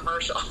and a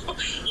commercial.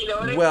 You know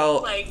what I mean?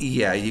 Well, like,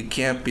 yeah, you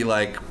can't be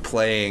like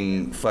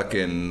playing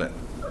fucking.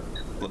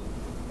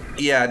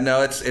 Yeah,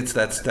 no,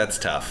 that's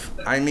tough.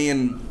 I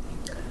mean,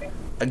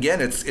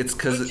 again, it's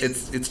because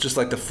it's just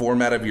like the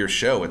format of your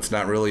show. It's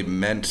not really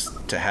meant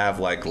to have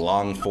like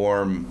long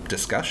form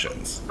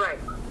discussions. Right.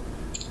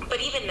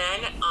 But even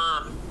then,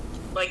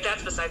 like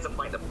that's besides the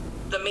point.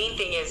 The main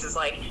thing is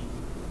like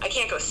I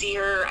can't go see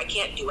her. I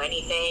can't do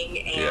anything,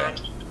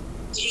 and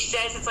she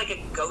says it's like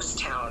a ghost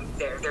town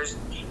there. There's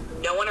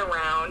no one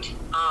around.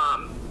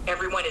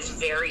 Everyone is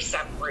very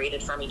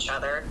separated from each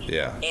other.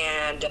 Yeah.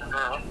 And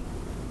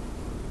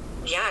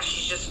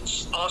she's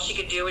just all she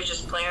could do is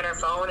just play on her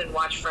phone and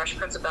watch Fresh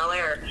Prince of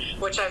Bel-Air,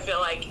 which I feel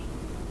like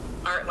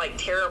aren't like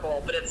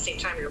terrible, but at the same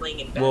time you're laying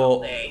in bed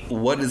all day.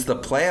 What is the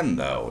plan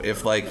though?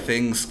 If like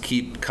things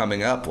keep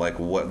coming up, like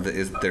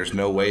there's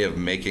no way of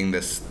making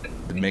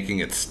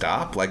it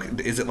stop? Like,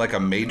 is it like a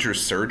major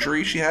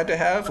surgery she had to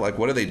have? Like,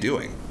 what are they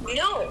doing?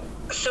 No,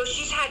 So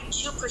she's had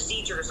 2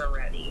 procedures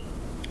already.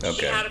 Okay.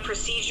 She had a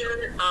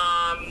procedure,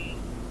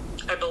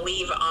 I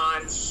believe,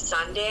 on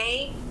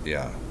Sunday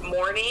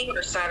morning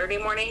or Saturday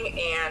morning,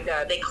 and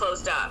they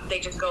closed up. They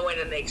just go in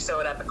and they sew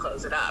it up and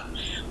close it up.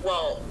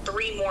 Well,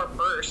 3 more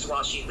burst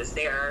while she was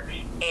there,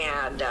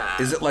 and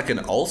is it like an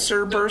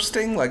ulcer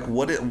bursting? Like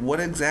what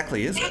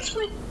exactly is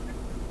it?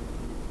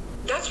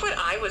 That's what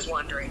I was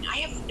wondering. I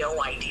have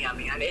no idea,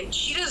 man, and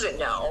she doesn't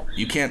know.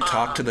 You can't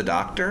talk to the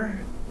doctor?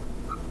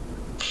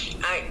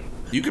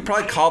 You could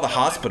probably call the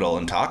hospital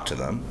and talk to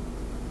them.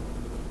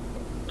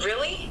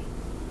 Really?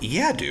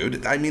 Yeah,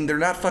 dude. I mean, they're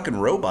not fucking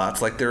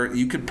robots. Like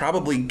you could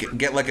probably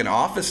get like an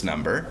office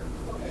number.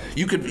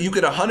 You could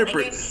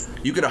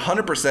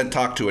 100%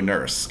 talk to a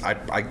nurse.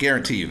 I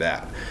guarantee you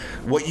that.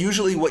 What you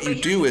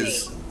would do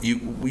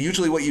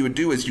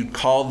is you'd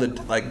call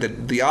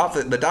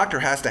the doctor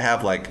has to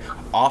have like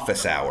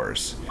office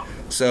hours.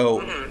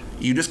 So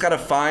you just got to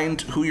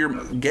find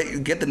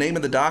get the name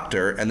of the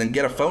doctor and then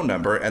get a phone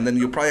number, and then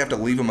you'll probably have to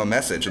leave them a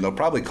message and they'll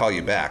probably call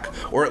you back,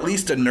 or at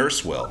least a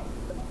nurse will.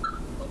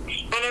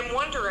 And I'm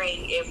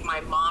wondering if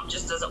my mom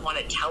just doesn't want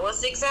to tell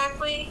us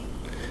exactly,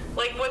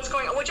 like, what's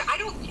going on, which I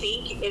don't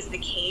think is the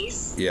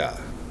case. Yeah.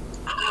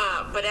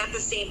 But at the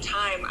same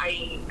time,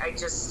 I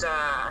just.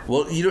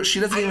 Well,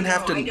 she doesn't even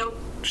have to.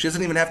 She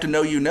doesn't even have to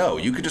know.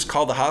 You could just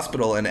call the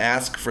hospital and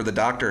ask for the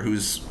doctor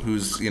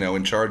who's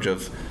in charge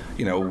of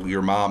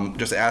your mom.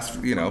 Just ask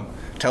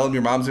tell him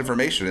your mom's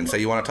information and say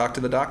you want to talk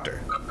to the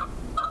doctor.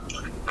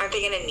 Aren't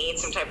they going to need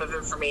some type of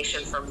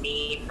information from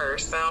me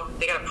first, though?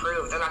 They got to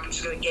prove. They're not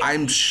just going to get.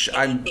 I'm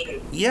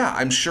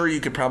sure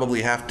you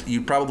probably have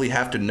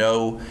to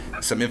know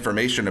some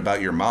information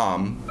about your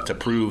mom to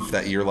prove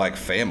that you're like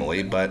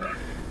family, but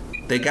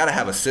they got to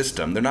have a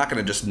system. They're not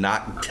going to just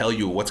not tell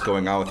you what's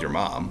going on with your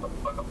mom.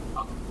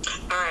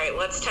 All right,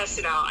 let's test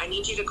it out. I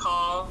need you to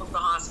call the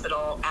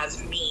hospital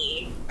as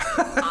me.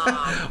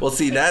 Well,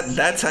 see,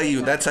 that's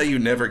how you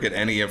never get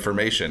any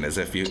information, is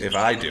if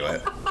I do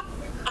it.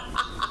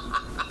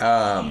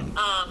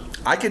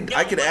 I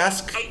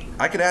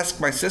could ask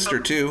my sister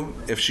too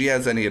if she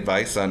has any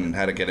advice on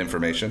how to get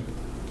information.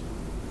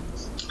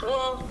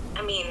 Well,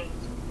 I mean,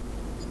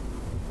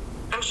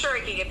 I'm sure I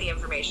can get the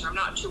information. I'm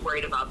not too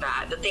worried about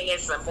that. The thing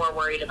is, I'm more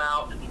worried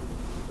about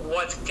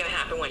what's going to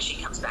happen when she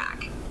comes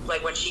back,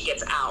 like when she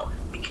gets out,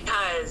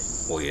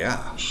 because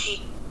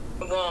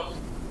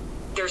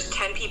there's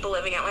 10 people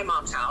living at my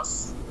mom's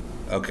house.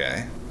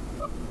 Okay.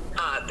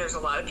 There's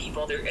a lot of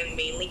people there, and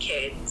mainly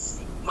kids.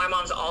 My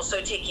mom's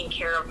also taking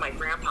care of my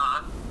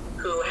grandpa,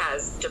 who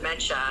has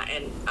dementia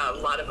and a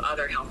lot of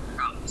other health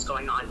problems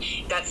going on.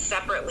 That's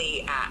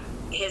separately at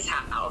his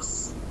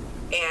house.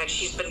 And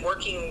she's been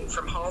working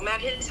from home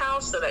at his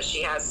house so that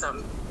she has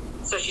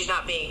so she's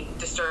not being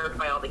disturbed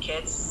by all the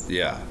kids.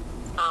 Yeah.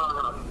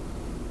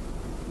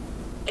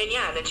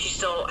 And then she's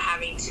still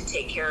having to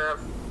take care of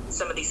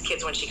some of these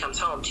kids when she comes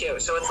home too.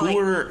 So it's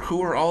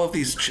who are all of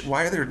these?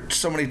 Why are there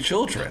so many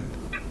children?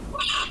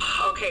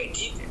 Okay,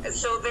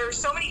 so there's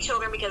so many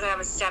children because I have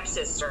a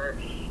stepsister.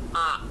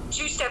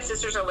 2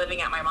 stepsisters are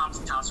living at my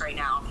mom's house right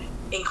now,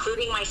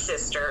 including my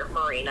sister,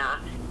 Marina,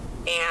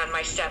 and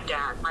my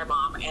stepdad, my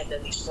mom, and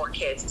then these 4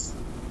 kids.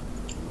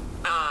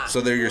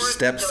 So they're your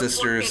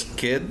stepsister's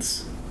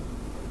kids?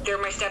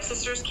 They're my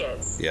stepsister's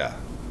kids. Yeah.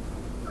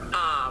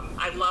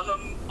 I love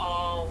them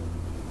all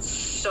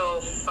so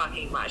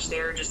fucking much.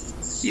 They're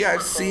just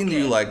I've seen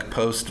you like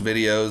post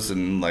videos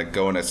and like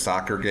going to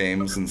soccer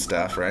games and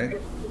stuff, right?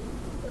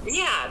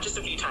 Yeah, just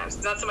a few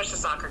times. Not so much the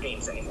soccer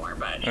games anymore,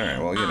 but. All right,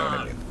 well, you know what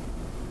I mean.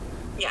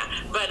 Yeah,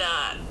 but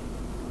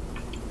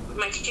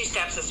my 2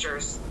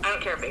 stepsisters, I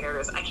don't care if they hear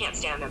this, I can't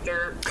stand them.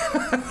 They're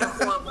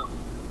horrible.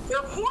 They're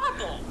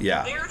horrible.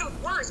 Yeah. They're the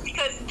worst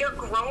because they're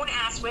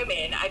grown-ass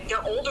women.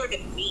 They're older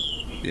than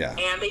me. Yeah.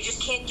 And they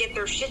just can't get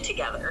their shit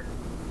together.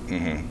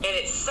 Mm-hmm. And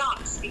it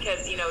sucks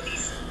because,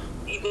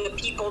 the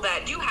people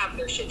that do have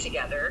their shit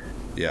together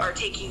are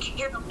taking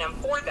care of them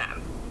for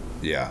them.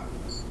 Yeah.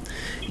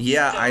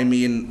 Yeah, so, I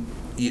mean,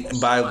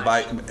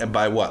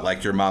 by what?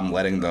 Like your mom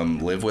letting them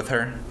live with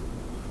her?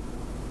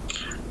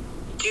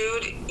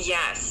 Dude,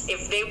 yes.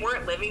 If they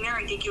weren't living there,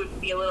 I think it would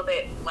be a little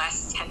bit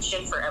less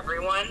tension for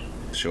everyone.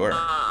 Sure.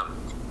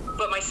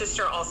 But my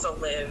sister also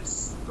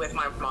lives with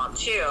my mom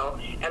too,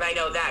 and I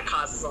know that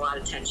causes a lot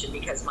of tension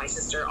because my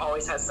sister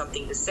always has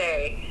something to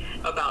say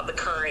about the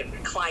current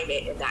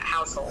climate in that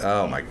household.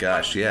 Oh my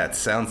gosh, yeah, it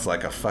sounds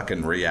like a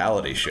fucking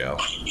reality show.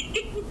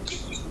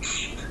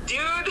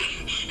 Dude,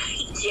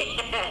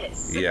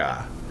 yes.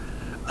 Yeah.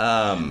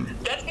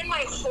 That's been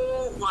my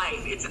whole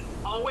life. It's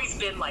always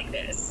been like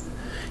this.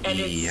 And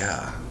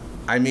yeah.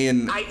 I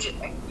mean,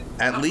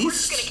 at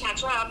least we're just gonna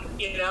catch up,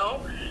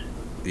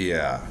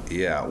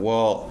 Yeah.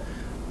 Well,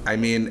 I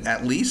mean,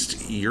 at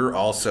least you're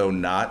also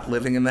not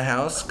living in the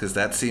house because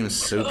that seems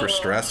super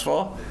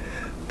stressful.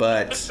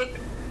 But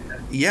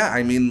yeah,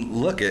 I mean,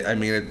 look,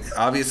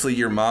 obviously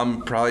your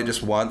mom probably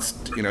just wants,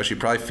 she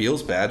probably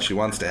feels bad. She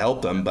wants to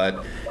help them,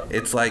 but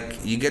it's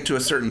like you get to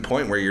a certain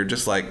point where you're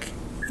just like,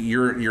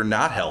 you're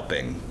not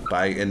helping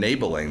by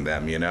enabling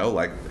them,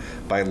 like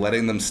by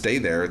letting them stay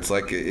there. It's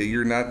like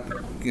you're not,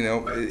 you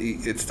know,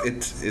 it's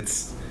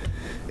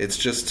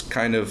just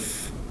kind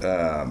of,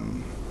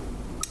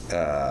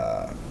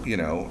 you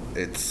know,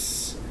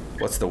 it's,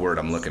 what's the word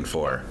I'm looking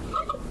for?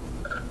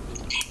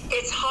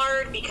 It's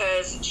hard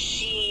because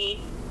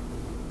she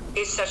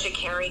is such a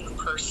caring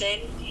person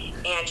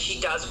and she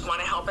does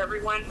want to help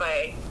everyone,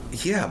 but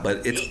yeah,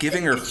 but it's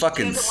giving her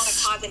fucking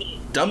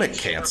stomach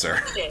cancer.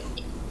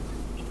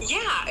 Yeah,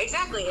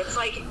 exactly. It's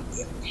like,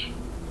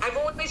 I've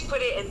always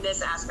put it in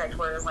this aspect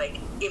where it's like,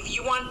 if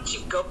you want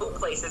to go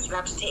places, you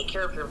have to take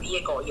care of your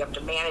vehicle. You have to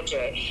manage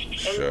it. And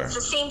Sure. It's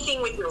the same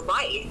thing with your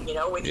life, you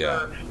know, with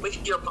Yeah.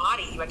 your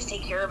body. You have to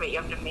take care of it.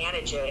 You have to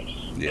manage it.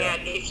 Yeah.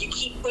 And if you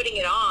keep putting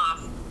it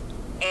off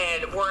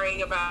and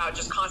worrying about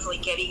just constantly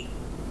getting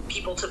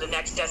people to the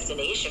next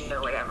destination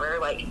or whatever,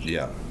 like,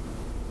 Yeah.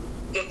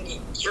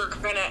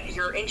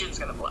 your engine's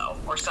gonna blow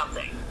or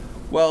something.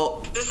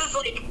 Well, This is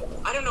like,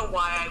 I don't know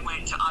why I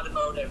went to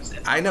automotives.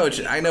 I know what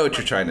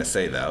you're trying to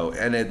say though,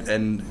 and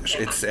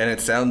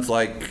it sounds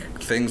like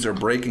things are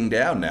breaking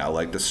down now.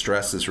 Like the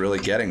stress is really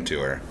getting to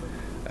her.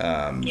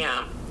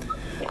 Yeah.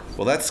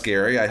 Well, that's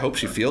scary. I hope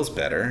she feels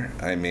better.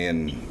 I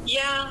mean,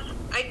 Yeah,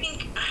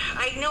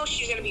 I know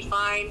she's gonna be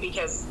fine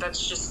because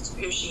that's just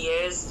who she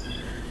is.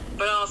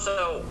 But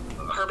also,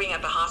 her being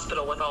at the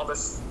hospital with all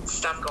this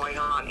stuff going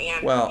on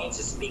and Well, her immune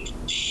system being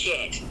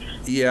shit.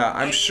 yeah,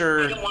 I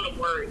sure. don't want to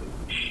worry.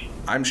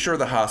 I'm sure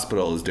the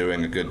hospital is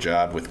doing a good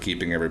job with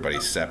keeping everybody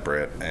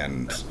separate,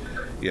 and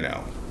you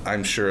know,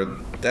 I'm sure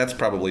that's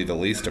probably the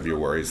least of your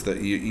worries. That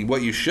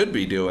what you should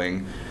be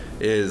doing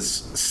is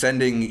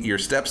sending your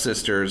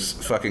stepsisters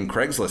fucking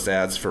Craigslist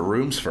ads for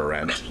rooms for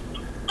rent,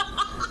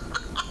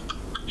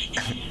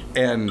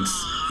 and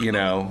you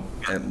know,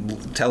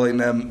 and telling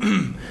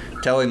them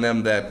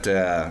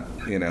that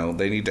you know,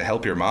 they need to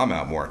help your mom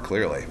out more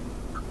clearly.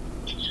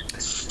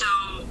 So,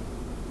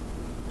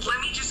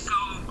 let me just go.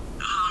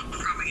 I'm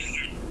probably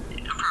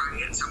gonna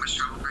get in so much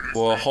trouble for this.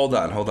 Well, hold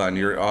on.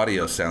 Your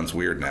audio sounds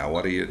weird now.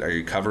 Are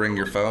you covering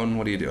your phone?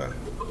 What are you doing?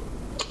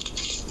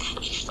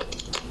 Is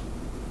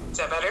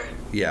that better?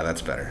 Yeah,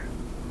 that's better.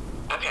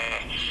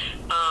 Okay.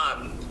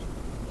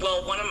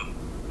 Well,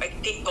 I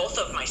think both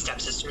of my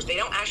stepsisters, they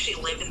don't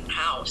actually live in the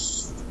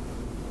house.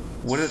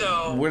 What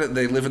do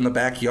they live in the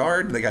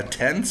backyard? They got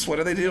tents? What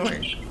are they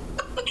doing?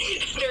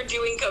 They're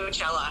doing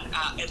Coachella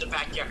in the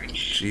backyard.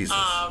 Jesus.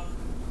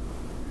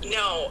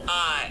 No,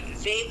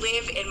 they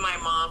live in my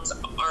mom's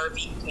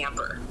RV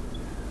camper.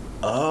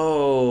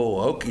 Oh,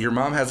 okay. Your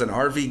mom has an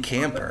RV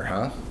camper,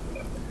 huh?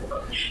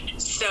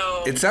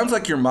 So It sounds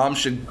like your mom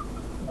should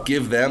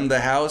give them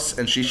the house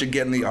and she should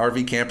get in the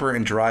RV camper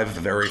and drive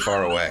very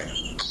far away.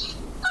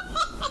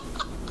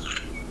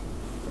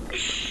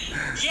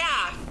 yeah.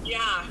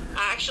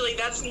 Actually,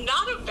 that's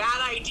not a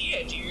bad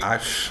idea, dude.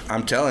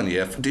 I'm telling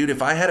you,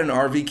 if I had an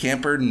RV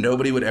camper,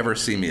 nobody would ever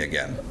see me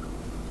again.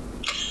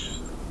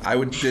 I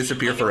would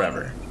disappear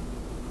forever.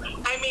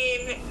 I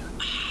mean,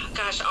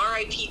 gosh,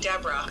 R.I.P.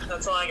 Deborah.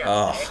 That's all I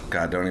got to say. Oh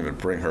God, don't even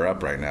bring her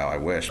up right now. I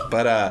wish.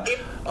 But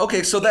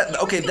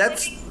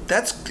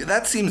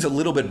that seems a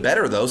little bit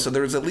better though. So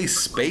there's at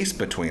least space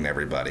between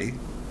everybody.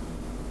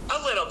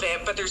 A little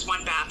bit, but there's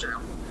one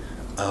bathroom.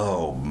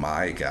 Oh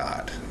my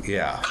God.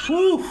 Yeah.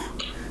 Whew.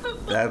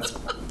 That's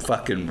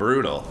fucking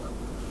brutal.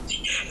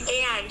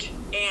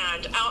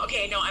 And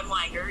okay, no, I'm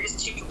lying. There is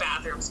 2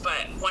 bathrooms,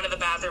 but one of the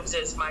bathrooms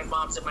is my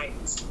mom's and my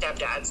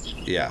stepdad's.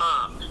 Yeah.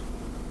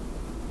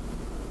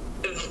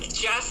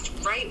 Just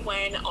right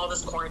when all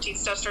this quarantine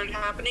stuff started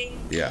happening,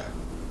 Yeah.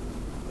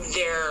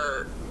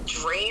 their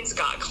drains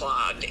got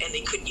clogged and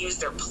they couldn't use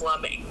their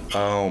plumbing.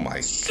 Oh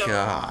my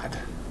God.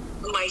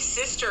 My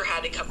sister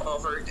had to come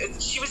over.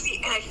 She was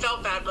and I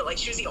felt bad, but like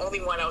she was the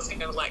only one I was going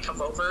to let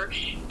come over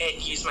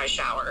and use my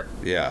shower.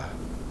 Yeah.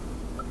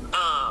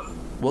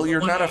 Well,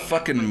 you're not a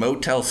fucking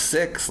Motel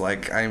 6.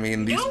 Like, I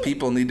mean, these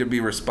people need to be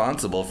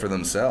responsible for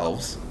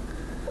themselves.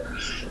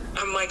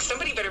 I'm like,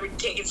 somebody better be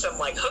taking some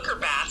like hooker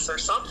baths or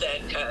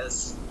something,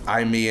 because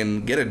I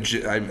mean,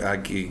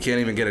 you can't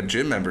even get a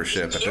gym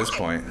membership at this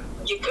point.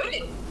 You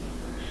couldn't.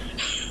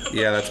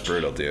 Yeah, that's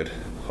brutal, dude.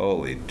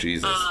 Holy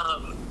Jesus.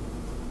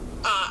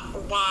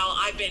 While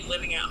I've been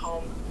living at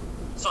home,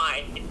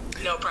 fine,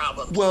 no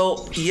problem.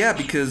 Well, yeah,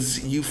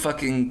 because you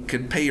fucking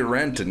could pay your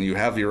rent and you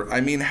have your... I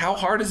mean, how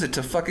hard is it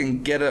to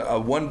fucking get a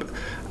one...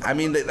 I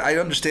mean, I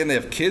understand they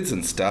have kids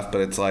and stuff,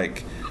 but it's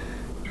like,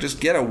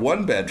 just get a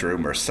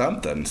 1-bedroom or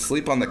something.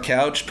 Sleep on the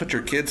couch, put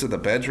your kids in the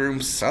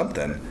bedroom,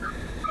 something.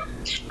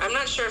 I'm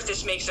not sure if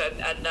this makes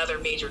another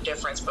major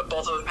difference, but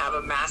both of them have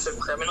a massive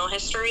criminal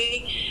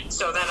history,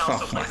 so that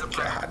also plays a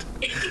part.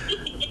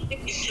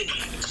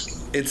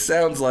 It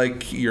sounds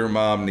like your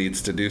mom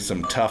needs to do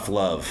some tough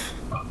love.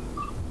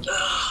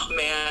 Oh,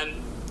 man.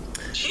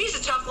 She needs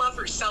to tough love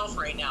herself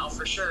right now,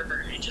 for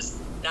sure, and just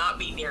not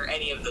be near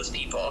any of those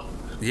people.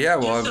 Yeah,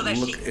 well, so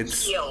look,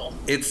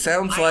 it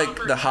sounds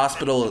like the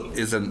hospital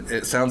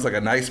it sounds like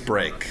a nice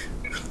break.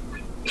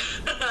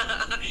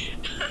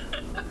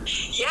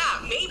 Yeah,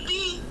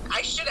 maybe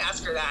I should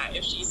ask her that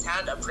if she's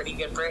had a pretty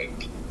good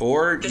break.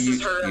 Or this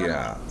is her.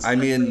 Yeah,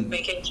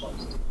 Vacation.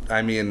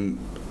 I mean,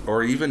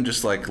 or even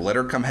just like let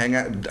her come hang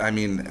out. I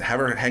mean,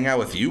 have her hang out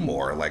with you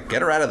more. Like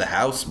get her out of the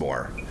house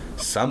more.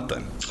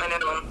 Something. I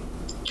know.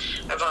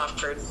 I've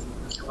offered.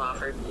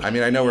 I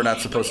mean, I know we're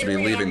not supposed to be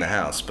leaving the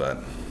house, but.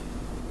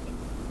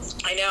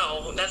 I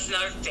know. That's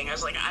another thing. I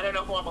was like, I don't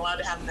know who I'm allowed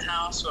to have in the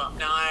house, who I'm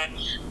not.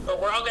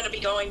 But we're all going to be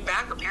going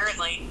back,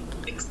 apparently.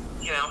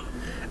 You know.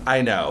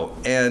 I know.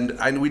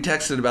 And we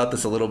texted about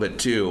this a little bit,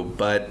 too.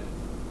 But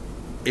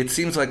it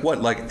seems like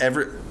what? Like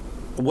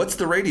what's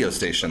the radio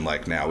station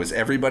like now? Is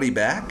everybody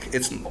back?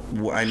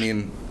 I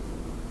mean.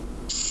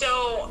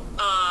 So,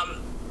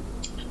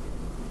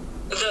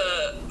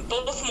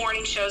 both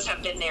morning shows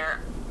have been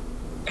there.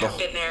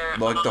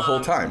 Like the whole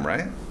time,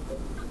 right?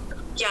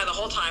 Yeah, the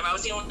whole time. I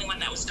was the only one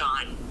that was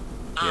gone.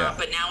 Yeah.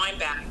 But now I'm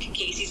back.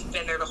 Casey's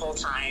been there the whole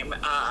time.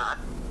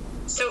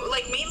 So,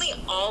 like, mainly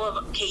all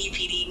of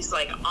KUPD's,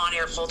 like,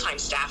 on-air full-time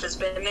staff has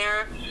been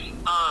there.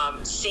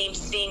 Same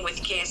thing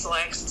with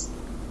KSLX.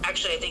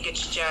 Actually, I think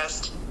it's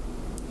just...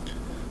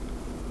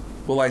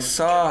 Well, I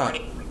saw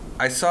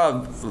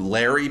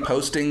Larry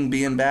posting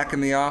being back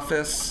in the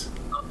office.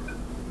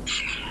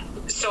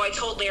 So I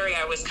told Larry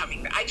I was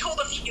coming back. I told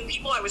a few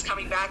people I was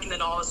coming back, and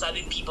then all of a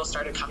sudden people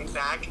started coming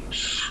back.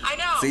 I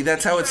know. See,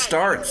 that's how it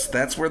starts.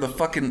 That's where the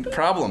fucking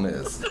problem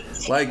is.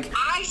 Like,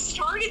 I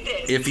started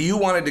this. If you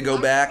wanted to go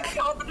back,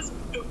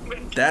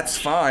 that's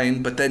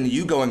fine, but then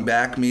you going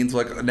back means,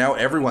 like, now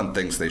everyone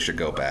thinks they should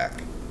go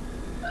back.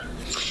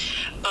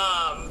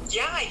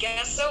 Yeah, I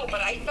guess so,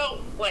 but I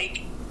felt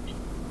like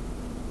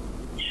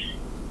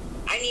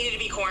I needed to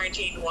be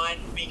quarantined, one,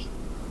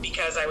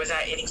 because I was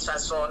at Innings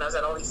Festival and I was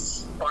at all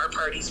these bar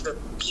parties with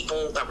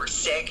people that were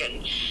sick,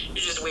 and it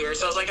was just weird.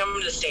 So I was like, I'm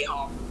going to stay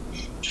home.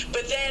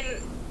 But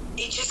then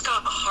it just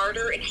got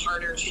harder and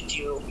harder to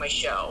do my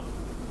show.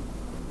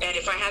 And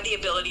if I had the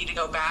ability to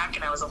go back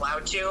and I was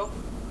allowed to,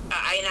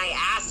 I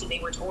asked and they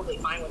were totally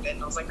fine with it.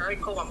 And I was like, all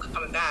right, cool, I'm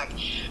coming back.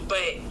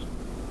 But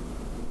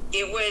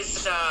it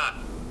was,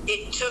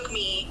 it took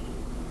me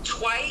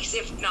twice,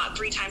 if not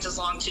 3 times as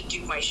long to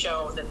do my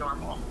show than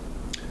normal.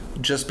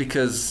 Just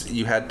because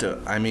you had to,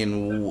 I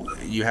mean,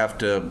 you have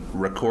to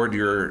record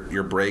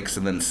your breaks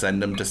and then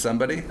send them to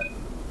somebody?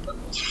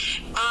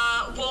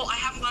 Well, I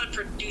have a lot of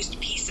produced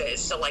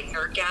pieces. So, like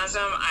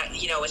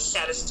Nerdgasm, is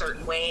set a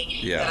certain way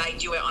that I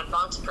do it on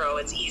Vox Pro.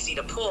 It's easy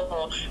to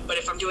pull. But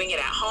if I'm doing it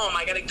at home,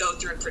 I got to go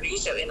through and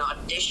produce it in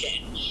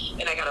Audition.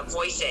 And I got to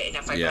voice it. And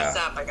if I mess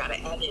up, I got to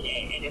edit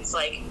it. And it's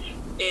like,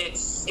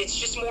 it's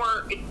just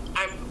more,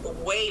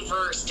 I'm way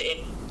versed in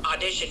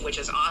Audition, which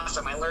is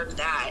awesome. I learned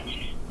that.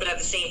 But at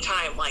the same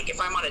time, like,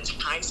 if I'm on a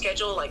time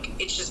schedule, like,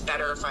 it's just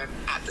better if I'm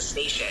at the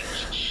station.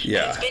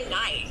 Yeah. And it's been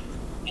nice.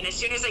 And as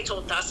soon as I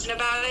told Dustin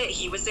about it,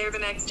 he was there the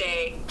next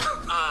day.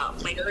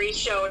 Larry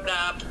showed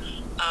up.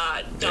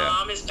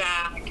 Dom is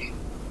back.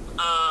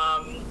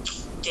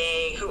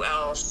 Day, who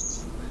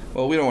else?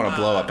 Well, we don't want to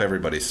blow up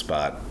everybody's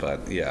spot,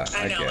 but yeah,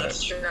 I know,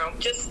 that's true.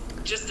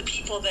 Just the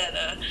people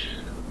that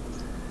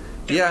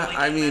yeah, really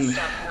I mean,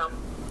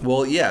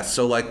 well, yeah,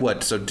 so like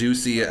what? So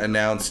Ducey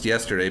announced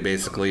yesterday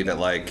basically that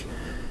like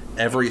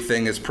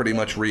everything is pretty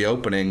much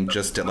reopening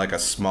just at like a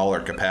smaller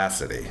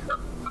capacity.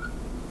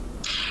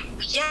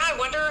 Yeah, I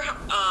wonder,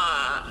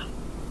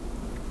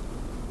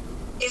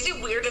 is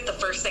it weird that the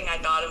first thing I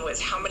thought of was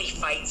how many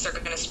fights are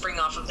going to spring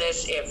off of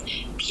this if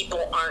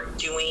people aren't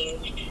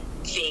doing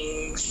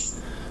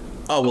things?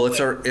 Oh, well,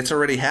 it's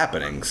already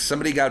happening.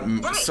 Someone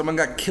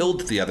got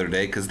killed the other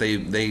day because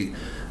they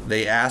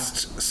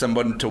asked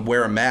someone to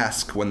wear a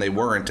mask when they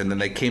weren't, and then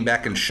they came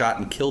back and shot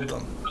and killed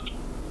them.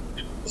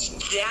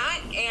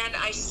 That, and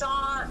I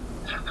saw,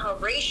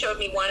 Ray showed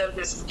me one of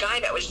this guy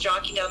that was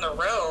jogging down the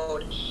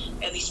road,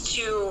 and these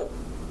two,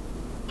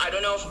 I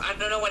don't know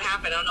what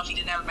happened. I don't know if he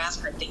didn't have a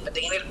mask or anything, but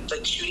they ended up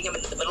like shooting him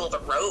in the middle of the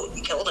road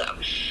and killed him.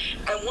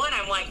 And one,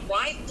 I'm like,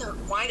 why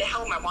the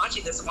hell am I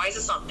watching this? Why is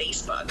this on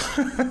Facebook?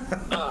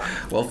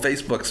 Well,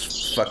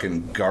 Facebook's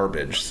fucking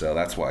garbage, so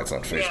that's why it's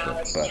on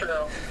Facebook.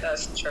 Yeah,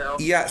 that's true.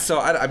 Yeah, so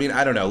I mean,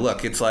 I don't know.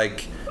 Look, it's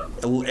like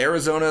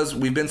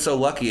we've been so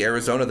lucky.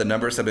 Arizona, the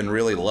numbers have been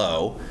really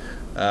low.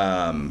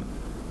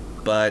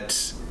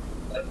 But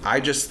I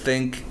just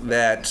think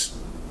that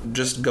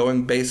just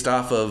going based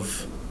off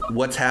of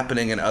what's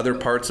happening in other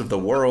parts of the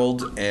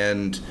world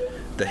and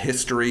the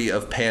history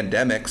of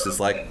pandemics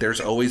is like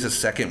there's always a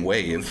second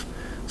wave.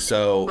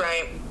 So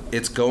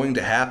it's going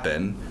to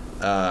happen.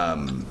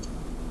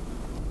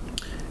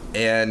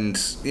 And,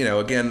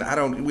 again,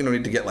 we don't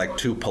need to get like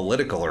too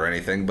political or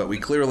anything, but we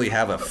clearly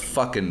have a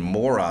fucking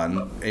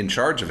moron in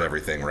charge of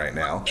everything right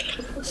now.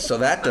 So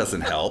that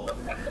doesn't help.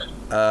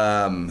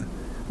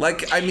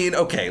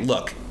 Okay,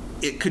 look,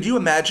 could you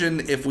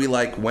imagine if we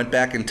like went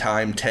back in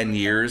time 10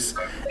 years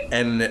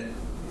and,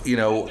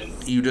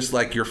 you just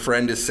like your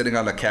friend is sitting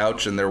on the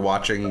couch and they're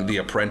watching The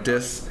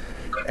Apprentice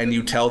and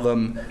you tell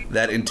them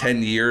that in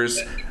 10 years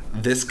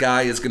this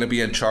guy is going to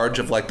be in charge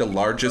of like the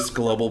largest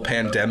global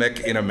pandemic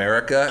in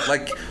America?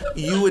 Like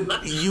you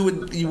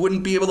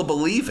wouldn't be able to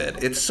believe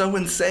it. It's so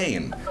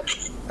insane.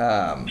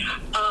 That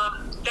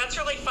that's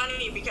really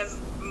funny because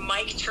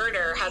Mike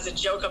Turner has a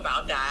joke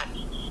about that.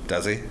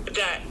 Does he?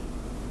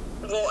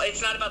 Well,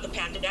 it's not about the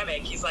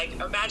pandemic. He's like,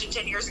 imagine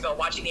 10 years ago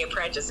watching The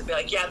Apprentice and be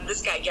like, yeah,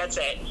 this guy gets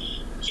it.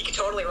 He could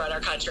totally run our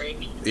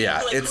country.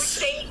 Yeah, like, it's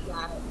who's saying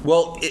that?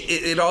 Well,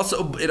 it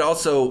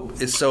also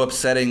is so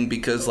upsetting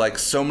because like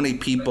so many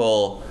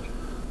people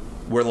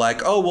were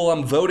like, oh well,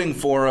 I'm voting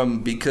for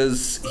him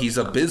because he's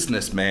a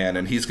businessman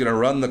and he's gonna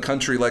run the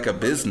country like a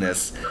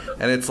business,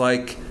 and it's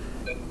like,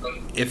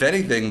 if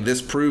anything,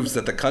 this proves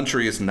that the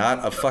country is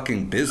not a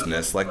fucking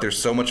business. Like, there's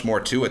so much more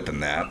to it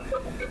than that.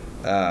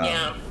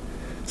 Yeah.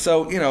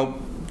 So, you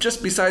know,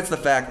 just besides the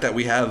fact that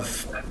we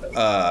have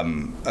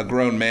a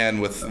grown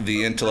man with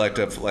the intellect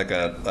of like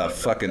a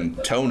fucking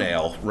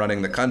toenail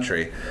running the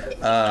country,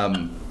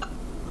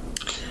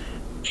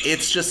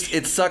 it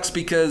sucks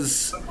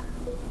because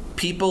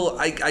people,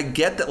 I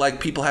get that like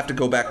people have to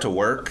go back to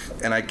work,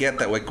 and I get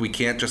that like we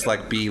can't just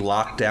like be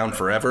locked down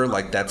forever.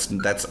 Like that's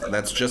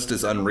just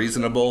as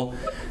unreasonable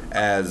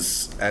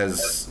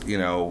as you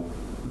know,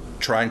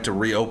 trying to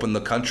reopen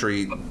the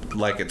country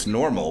like it's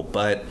normal.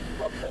 But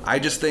I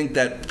just think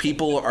that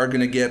people are going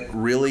to get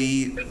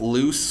really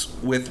loose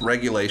with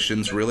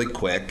regulations really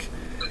quick.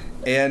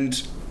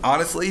 And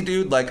honestly,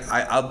 dude, like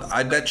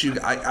I bet you,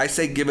 I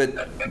say give it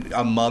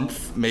a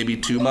month, maybe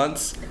 2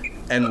 months,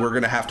 and we're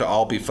going to have to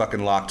all be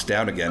fucking locked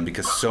down again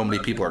because so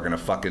many people are going to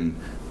fuck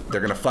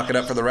it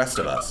up for the rest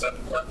of us.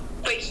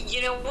 But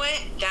you know what?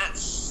 That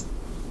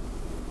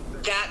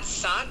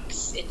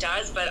sucks. It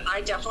does, but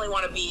I definitely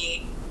want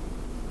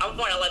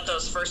to let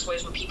those first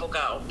waves of people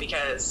go,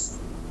 because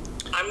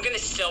I'm going to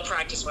still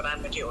practice what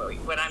I'm doing,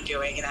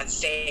 and that's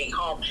staying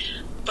home.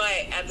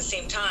 But at the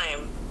same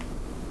time,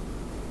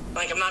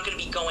 like, I'm not going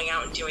to be going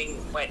out and doing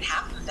what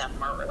half of them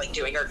are like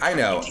doing, or I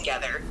know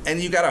together. And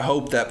you got to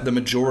hope that the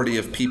majority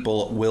of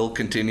people will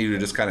continue to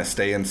just kind of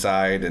stay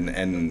inside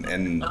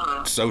and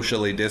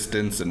socially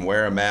distance and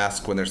wear a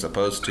mask when they're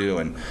supposed to.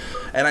 And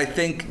I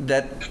think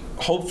that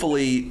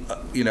hopefully,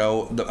 you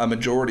know, a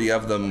majority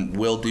of them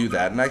will do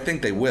that, and I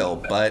think they will.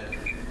 But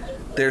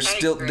there's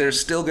still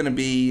going to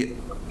be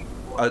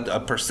a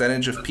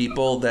percentage of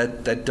people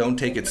that don't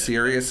take it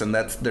serious, and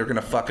they're going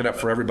to fuck it up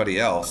for everybody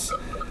else.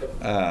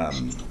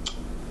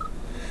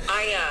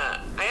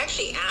 I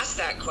actually asked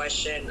that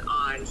question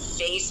on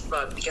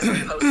Facebook because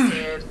I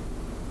posted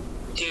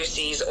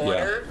Ducey's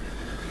order.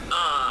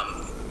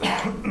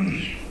 Yeah.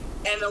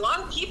 And a lot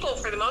of people,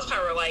 for the most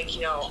part, were like,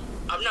 you know,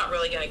 I'm not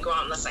really going to go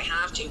out unless I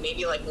have to.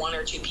 Maybe like 1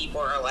 or 2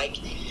 people are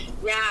like,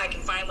 yeah, I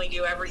can finally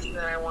do everything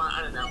that I want.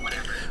 I don't know,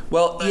 whatever.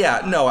 Well, but,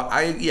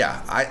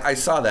 I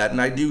saw that,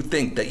 and I do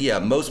think that, yeah,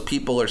 most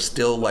people are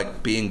still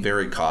like being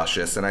very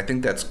cautious, and I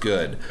think that's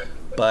good.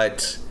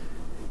 But,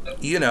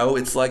 you know,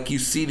 it's like you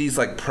see these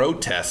like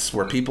protests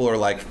where people are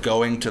like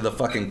going to the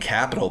fucking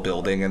Capitol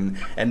building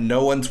and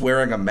no one's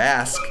wearing a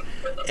mask,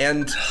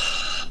 and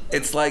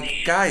it's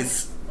like,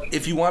 guys,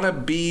 if you want to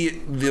be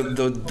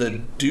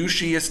the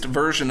douchiest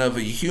version of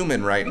a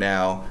human right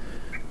now,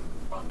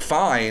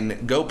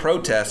 fine, go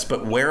protest,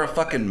 but wear a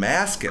fucking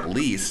mask at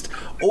least.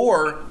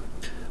 Or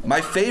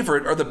my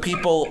favorite are the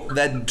people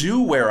that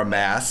do wear a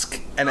mask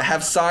and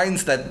have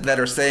signs that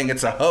are saying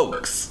it's a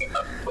hoax.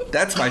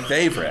 That's my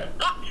favorite.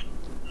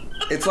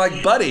 It's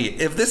like, buddy,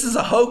 if this is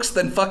a hoax,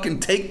 then fucking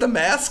take the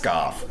mask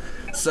off.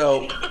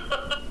 So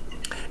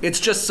it's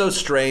just so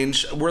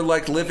strange. We're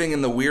like living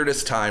in the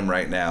weirdest time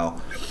right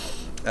now.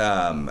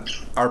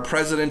 Our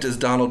president is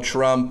Donald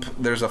Trump.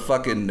 There's a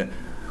fucking,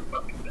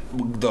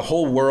 the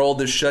whole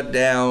world is shut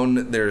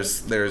down.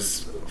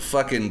 There's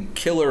fucking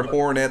killer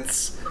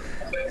hornets,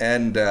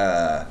 and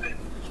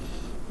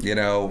you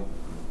know,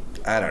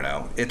 I don't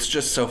know. It's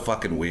just so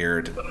fucking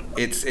weird.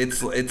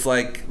 It's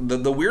like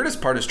the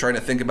weirdest part is trying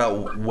to think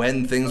about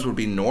when things would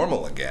be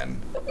normal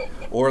again,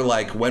 or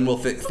like when will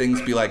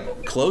things be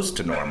like close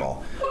to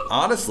normal.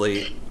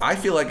 Honestly, I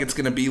feel like it's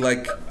gonna be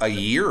like a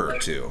year or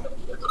 2.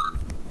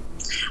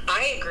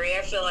 I agree.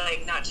 I feel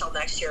like not till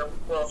next year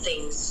will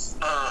things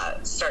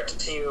start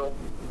to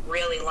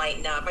really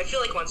lighten up. I feel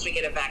like once we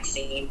get a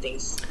vaccine,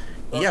 things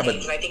will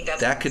change. But I think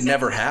that could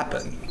never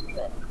happen.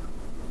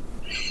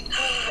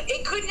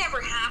 It could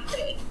never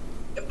happen,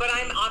 but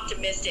I'm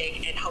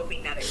optimistic and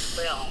hoping that it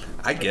will.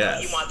 I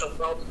guess. You want the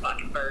world to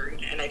fucking burn,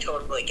 and I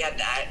totally get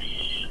that.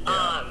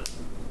 Yeah.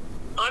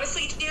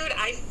 Honestly, dude,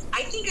 I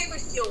think I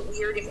would feel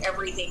weird if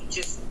everything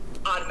just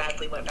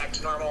automatically went back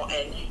to normal,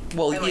 and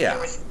there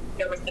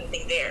was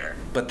something there.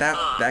 But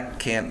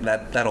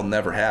that'll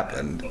never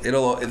happen.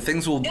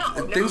 Things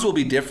will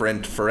be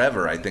different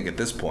forever, I think, at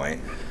this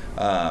point.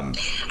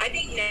 I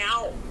think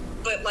now,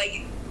 but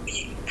like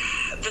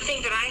the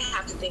thing that I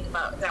have to think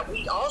about, that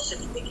we all should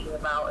be thinking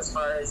about as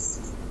far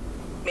as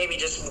maybe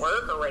just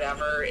work or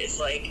whatever, is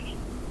like,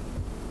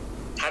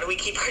 how do we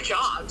keep our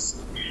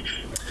jobs?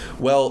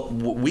 Well,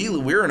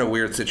 we're in a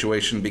weird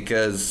situation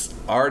because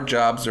our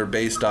jobs are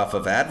based off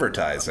of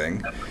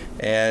advertising,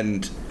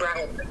 and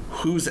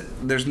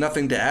there's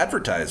nothing to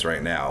advertise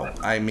right now.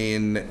 I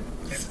mean,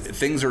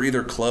 things are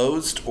either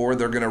closed or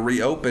they're going to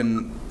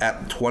reopen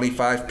at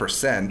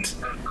 25%,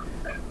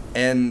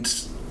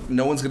 and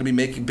no one's going to be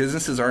making,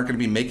 businesses aren't going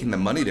to be making the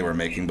money they were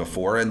making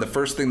before, and the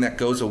first thing that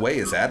goes away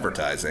is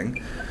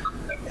advertising.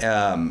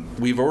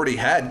 We've already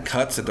had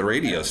cuts at the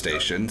radio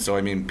station, so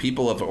I mean,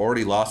 people have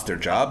already lost their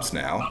jobs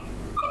now.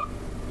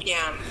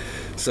 Yeah.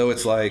 So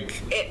it's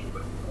like,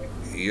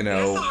 you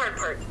know, that's the hard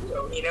part.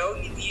 You know,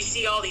 you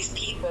see all these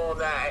people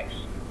that,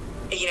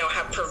 you know,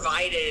 have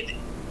provided,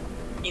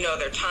 you know,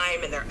 their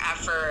time and their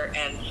effort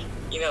and,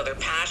 you know, their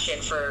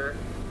passion for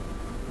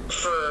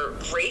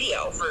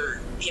radio, for,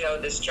 you know,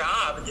 this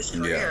job and this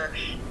career.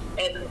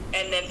 Yeah.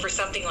 And then for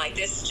something like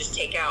this, just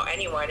take out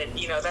anyone. And,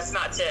 you know, that's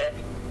not to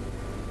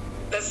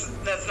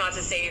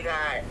say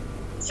that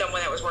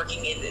someone that was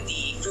working in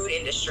the food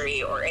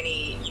industry or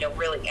any, you know,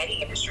 really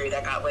any industry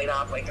that got laid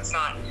off, like, it's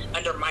not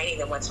undermining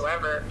them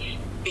whatsoever,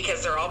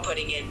 because they're all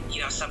putting in,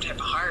 you know, some type of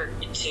heart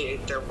into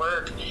their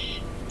work.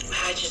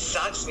 It just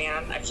sucks,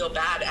 man. I feel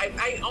bad.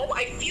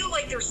 I feel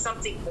like there's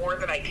something more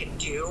that I could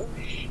do,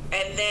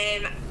 and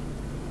then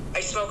I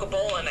smoke a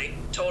bowl and I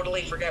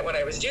totally forget what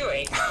I was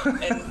doing,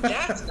 and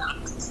that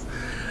sucks.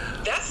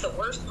 That's the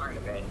worst part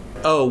of it.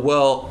 Oh,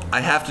 well, I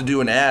have to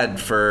do an ad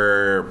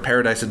for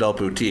Paradise Adult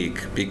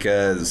Boutique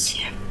because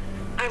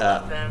I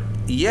love them.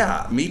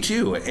 Yeah, me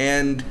too.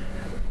 And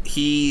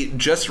he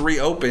just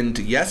reopened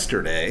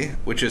yesterday,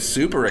 which is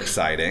super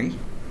exciting.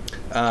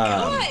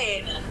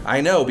 Good.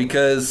 I know,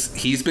 because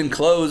he's been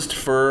closed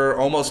for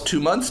almost 2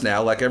 months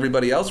now, like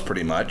everybody else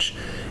pretty much.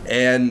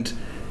 And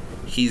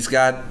he's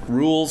got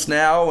rules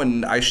now,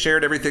 and I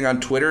shared everything on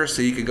Twitter,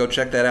 so you can go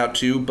check that out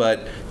too.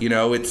 But, you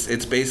know,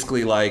 it's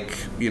basically like,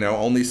 you know,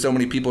 only so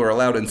many people are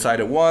allowed inside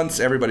at once.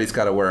 Everybody's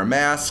got to wear a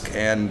mask,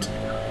 and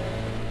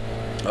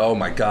oh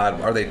my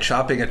God, are they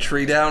chopping a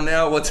tree down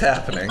now? What's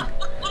happening?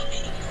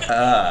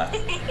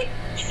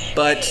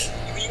 But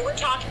you were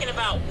talking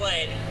about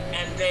wood,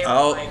 and they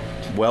were like,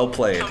 well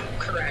played.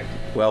 Correct.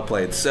 Well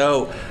played.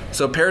 So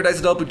Paradise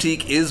Adult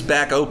Boutique is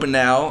back open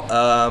now.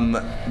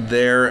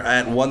 They're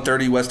at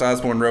 130 West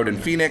Osborne Road in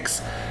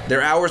Phoenix.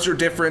 Their hours are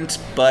different,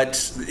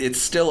 but it's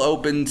still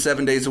open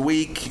 7 days a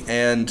week.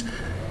 And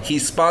he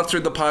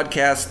sponsored the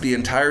podcast the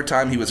entire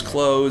time he was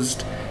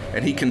closed,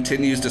 and he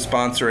continues to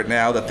sponsor it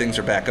now that things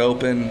are back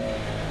open.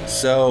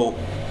 So,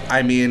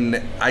 I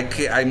mean, I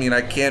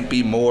can't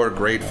be more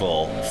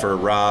grateful for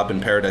Rob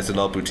and Paradise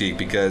Adult Boutique,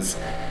 because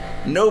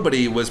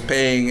nobody was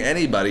paying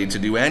anybody to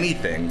do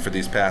anything for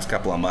these past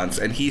couple of months,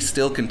 and he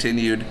still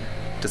continued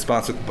to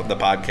sponsor the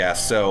podcast.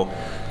 So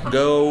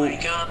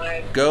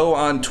go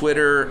on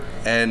Twitter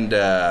and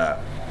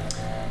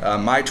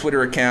my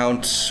Twitter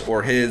account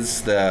or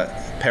his, the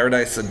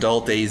Paradise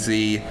Adult AZ,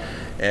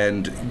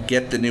 and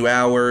get the new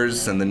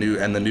hours and the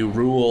new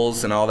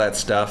rules and all that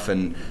stuff,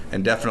 and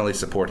definitely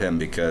support him,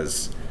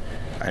 because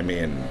I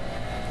mean,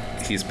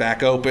 he's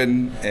back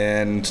open,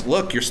 and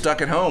look, you're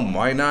stuck at home.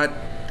 Why not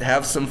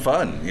have some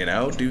fun, you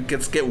know?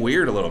 Get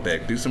weird a little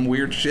bit. Do some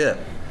weird shit,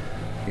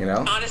 you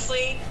know?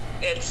 Honestly,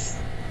 it's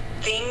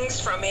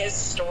things from his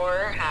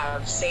store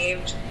have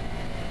saved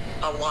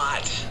a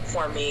lot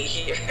for me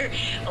here.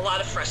 A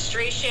lot of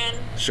frustration.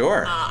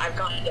 Sure. I've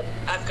gone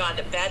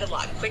to bed a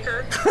lot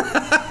quicker.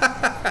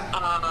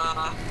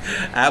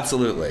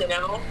 Absolutely. You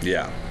know?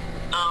 Yeah.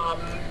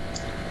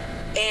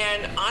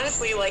 And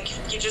honestly, like,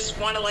 you just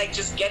want to, like,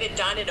 just get it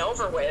done and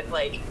over with.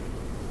 Like,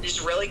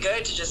 it's really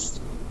good to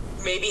just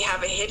maybe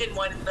have a hidden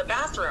one in the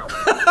bathroom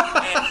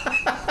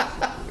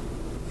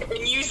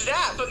and use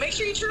that, but make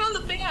sure you turn on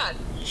the fan.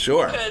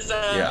 Sure. Because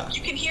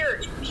you can hear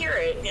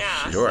it.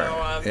 Yeah. Sure.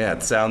 So, yeah.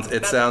 It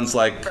sounds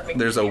like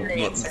there's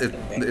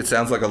it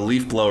sounds like a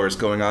leaf blower is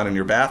going on in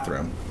your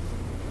bathroom.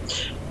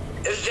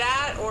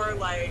 That, or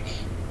like,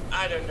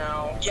 I don't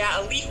know.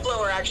 Yeah, a leaf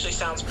blower actually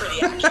sounds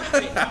pretty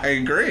accurate.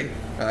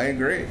 I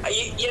agree.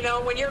 You know,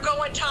 when you're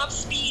going top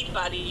speed,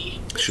 buddy,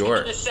 it's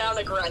sure, going to sound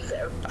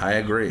aggressive. I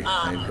agree.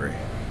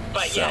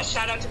 But so, yeah,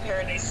 shout out to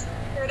Paradise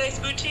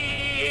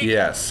Boutique.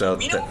 Yeah, so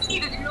you know what we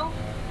need to do?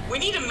 We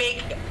need to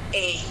make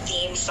a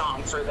theme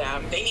song for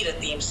them. They need a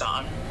theme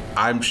song.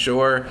 I'm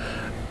sure.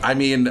 I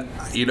mean,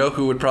 you know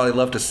who would probably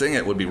love to sing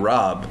it would be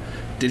Rob.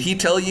 Did he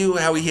tell you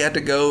how he had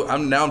to go?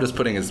 I'm just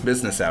putting his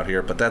business out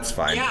here, but that's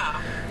fine.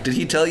 Yeah. Did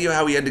he tell you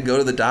how he had to go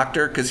to the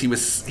doctor because he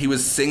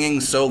was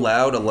singing so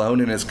loud alone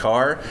in his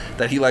car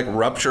that he like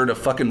ruptured a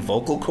fucking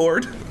vocal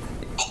cord?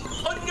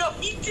 Oh no,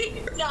 he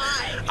did not.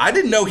 I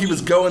didn't know he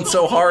was going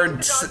so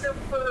hard.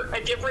 For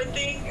a different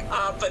thing,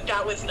 but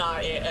that was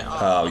not it.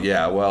 Oh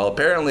yeah, well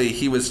apparently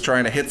he was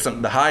trying to hit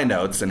the high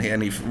notes and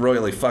he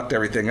royally fucked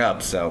everything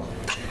up. So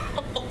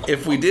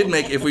if we did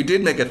make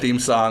a theme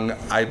song,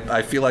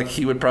 I feel like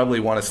he would probably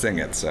want to sing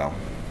it. So.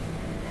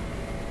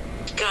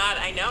 God,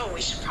 I know.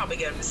 We should probably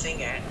get him to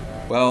sing it.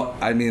 Well,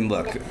 I mean,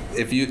 look,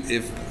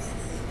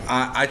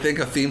 I think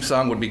a theme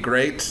song would be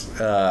great.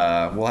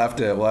 We'll have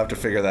to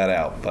figure that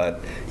out. But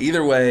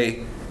either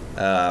way,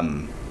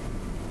 the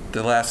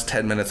last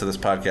 10 minutes of this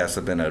podcast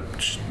have been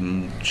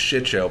a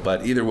shit show.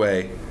 But either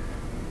way,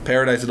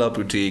 Paradise Adult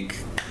Boutique,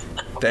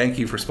 thank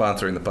you for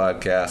sponsoring the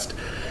podcast.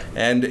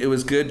 And it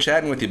was good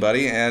chatting with you,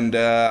 buddy. And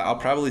I'll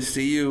probably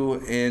see you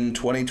in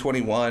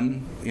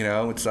 2021, you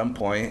know, at some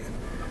point.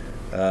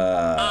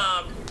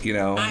 You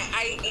know.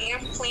 I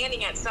am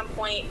planning at some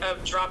point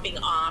of dropping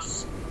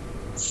off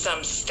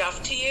some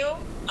stuff to you.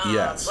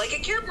 Yes. Like a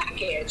care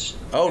package.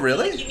 Oh,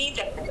 really? If you need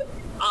that.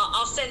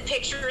 I'll send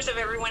pictures of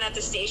everyone at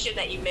the station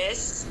that you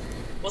miss.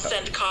 We'll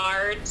send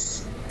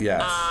cards.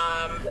 Yes.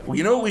 Well,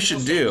 you know what we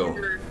should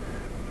do?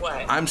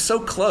 What? I'm so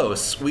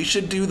close. We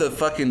should do the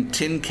fucking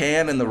tin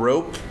can and the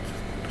rope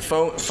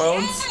phones.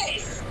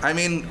 Yes! I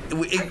mean,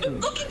 I've been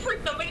looking for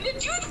somebody to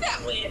do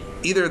that with.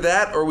 Either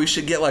that or we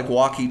should get like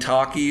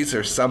walkie-talkies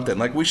or something.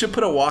 Like we should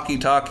put a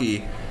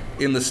walkie-talkie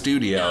in the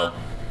studio.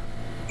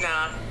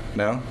 Nah.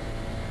 No?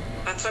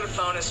 That's what a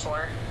phone is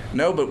for.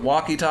 No, but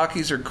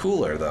walkie-talkies are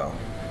cooler though.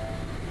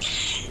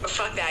 But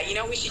fuck that. You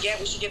know what we should get?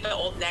 We should get the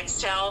old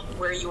Nextel.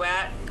 Where you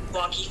at?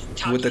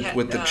 Walkie-talkie.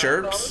 With the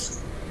chirps?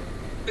 Phones.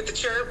 With the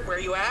chirp. Where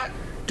you at?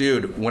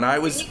 Dude, when I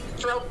was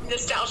throw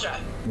nostalgia.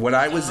 When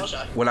I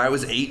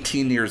was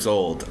 18 years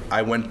old,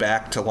 I went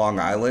back to Long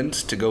Island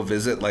to go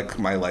visit like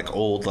my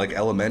old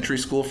elementary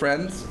school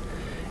friends,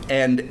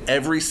 and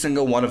every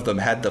single one of them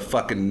had the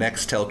fucking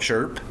Nextel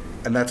chirp,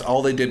 and that's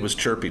all they did was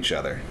chirp each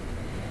other.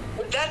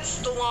 That's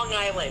the Long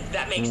Island.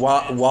 That makes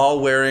sense. While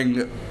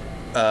wearing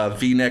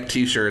V-neck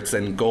T-shirts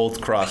and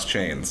gold cross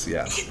chains.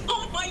 Yes.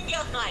 Oh my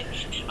god! I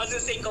was gonna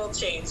say gold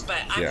chains, but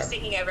I'm just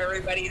thinking of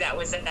everybody that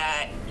was at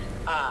that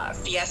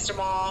Fiesta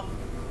Mall,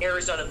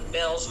 Arizona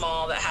Mills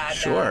Mall that had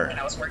that when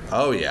I was working.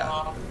 Oh yeah.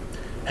 Mall.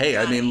 Hey,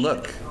 I mean,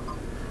 look,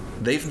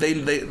 they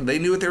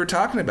knew what they were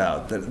talking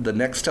about. The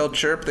Nextel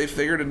chirp,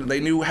 they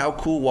knew how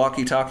cool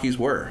walkie-talkies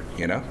were.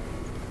 You know.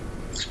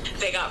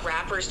 They got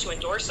rappers to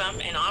endorse them,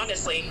 and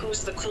honestly,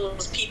 who's the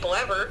coolest people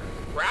ever?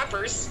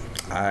 Rappers.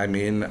 I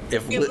mean,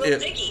 if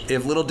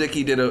Little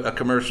Dicky did a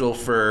commercial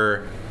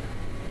for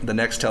the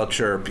Nextel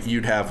chirp,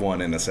 you'd have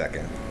one in a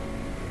second.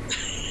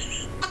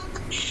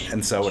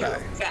 And so would I.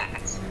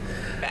 Facts.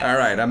 All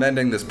right, I'm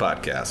ending this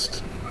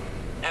podcast.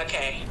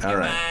 Okay. All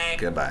right.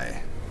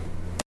 Goodbye.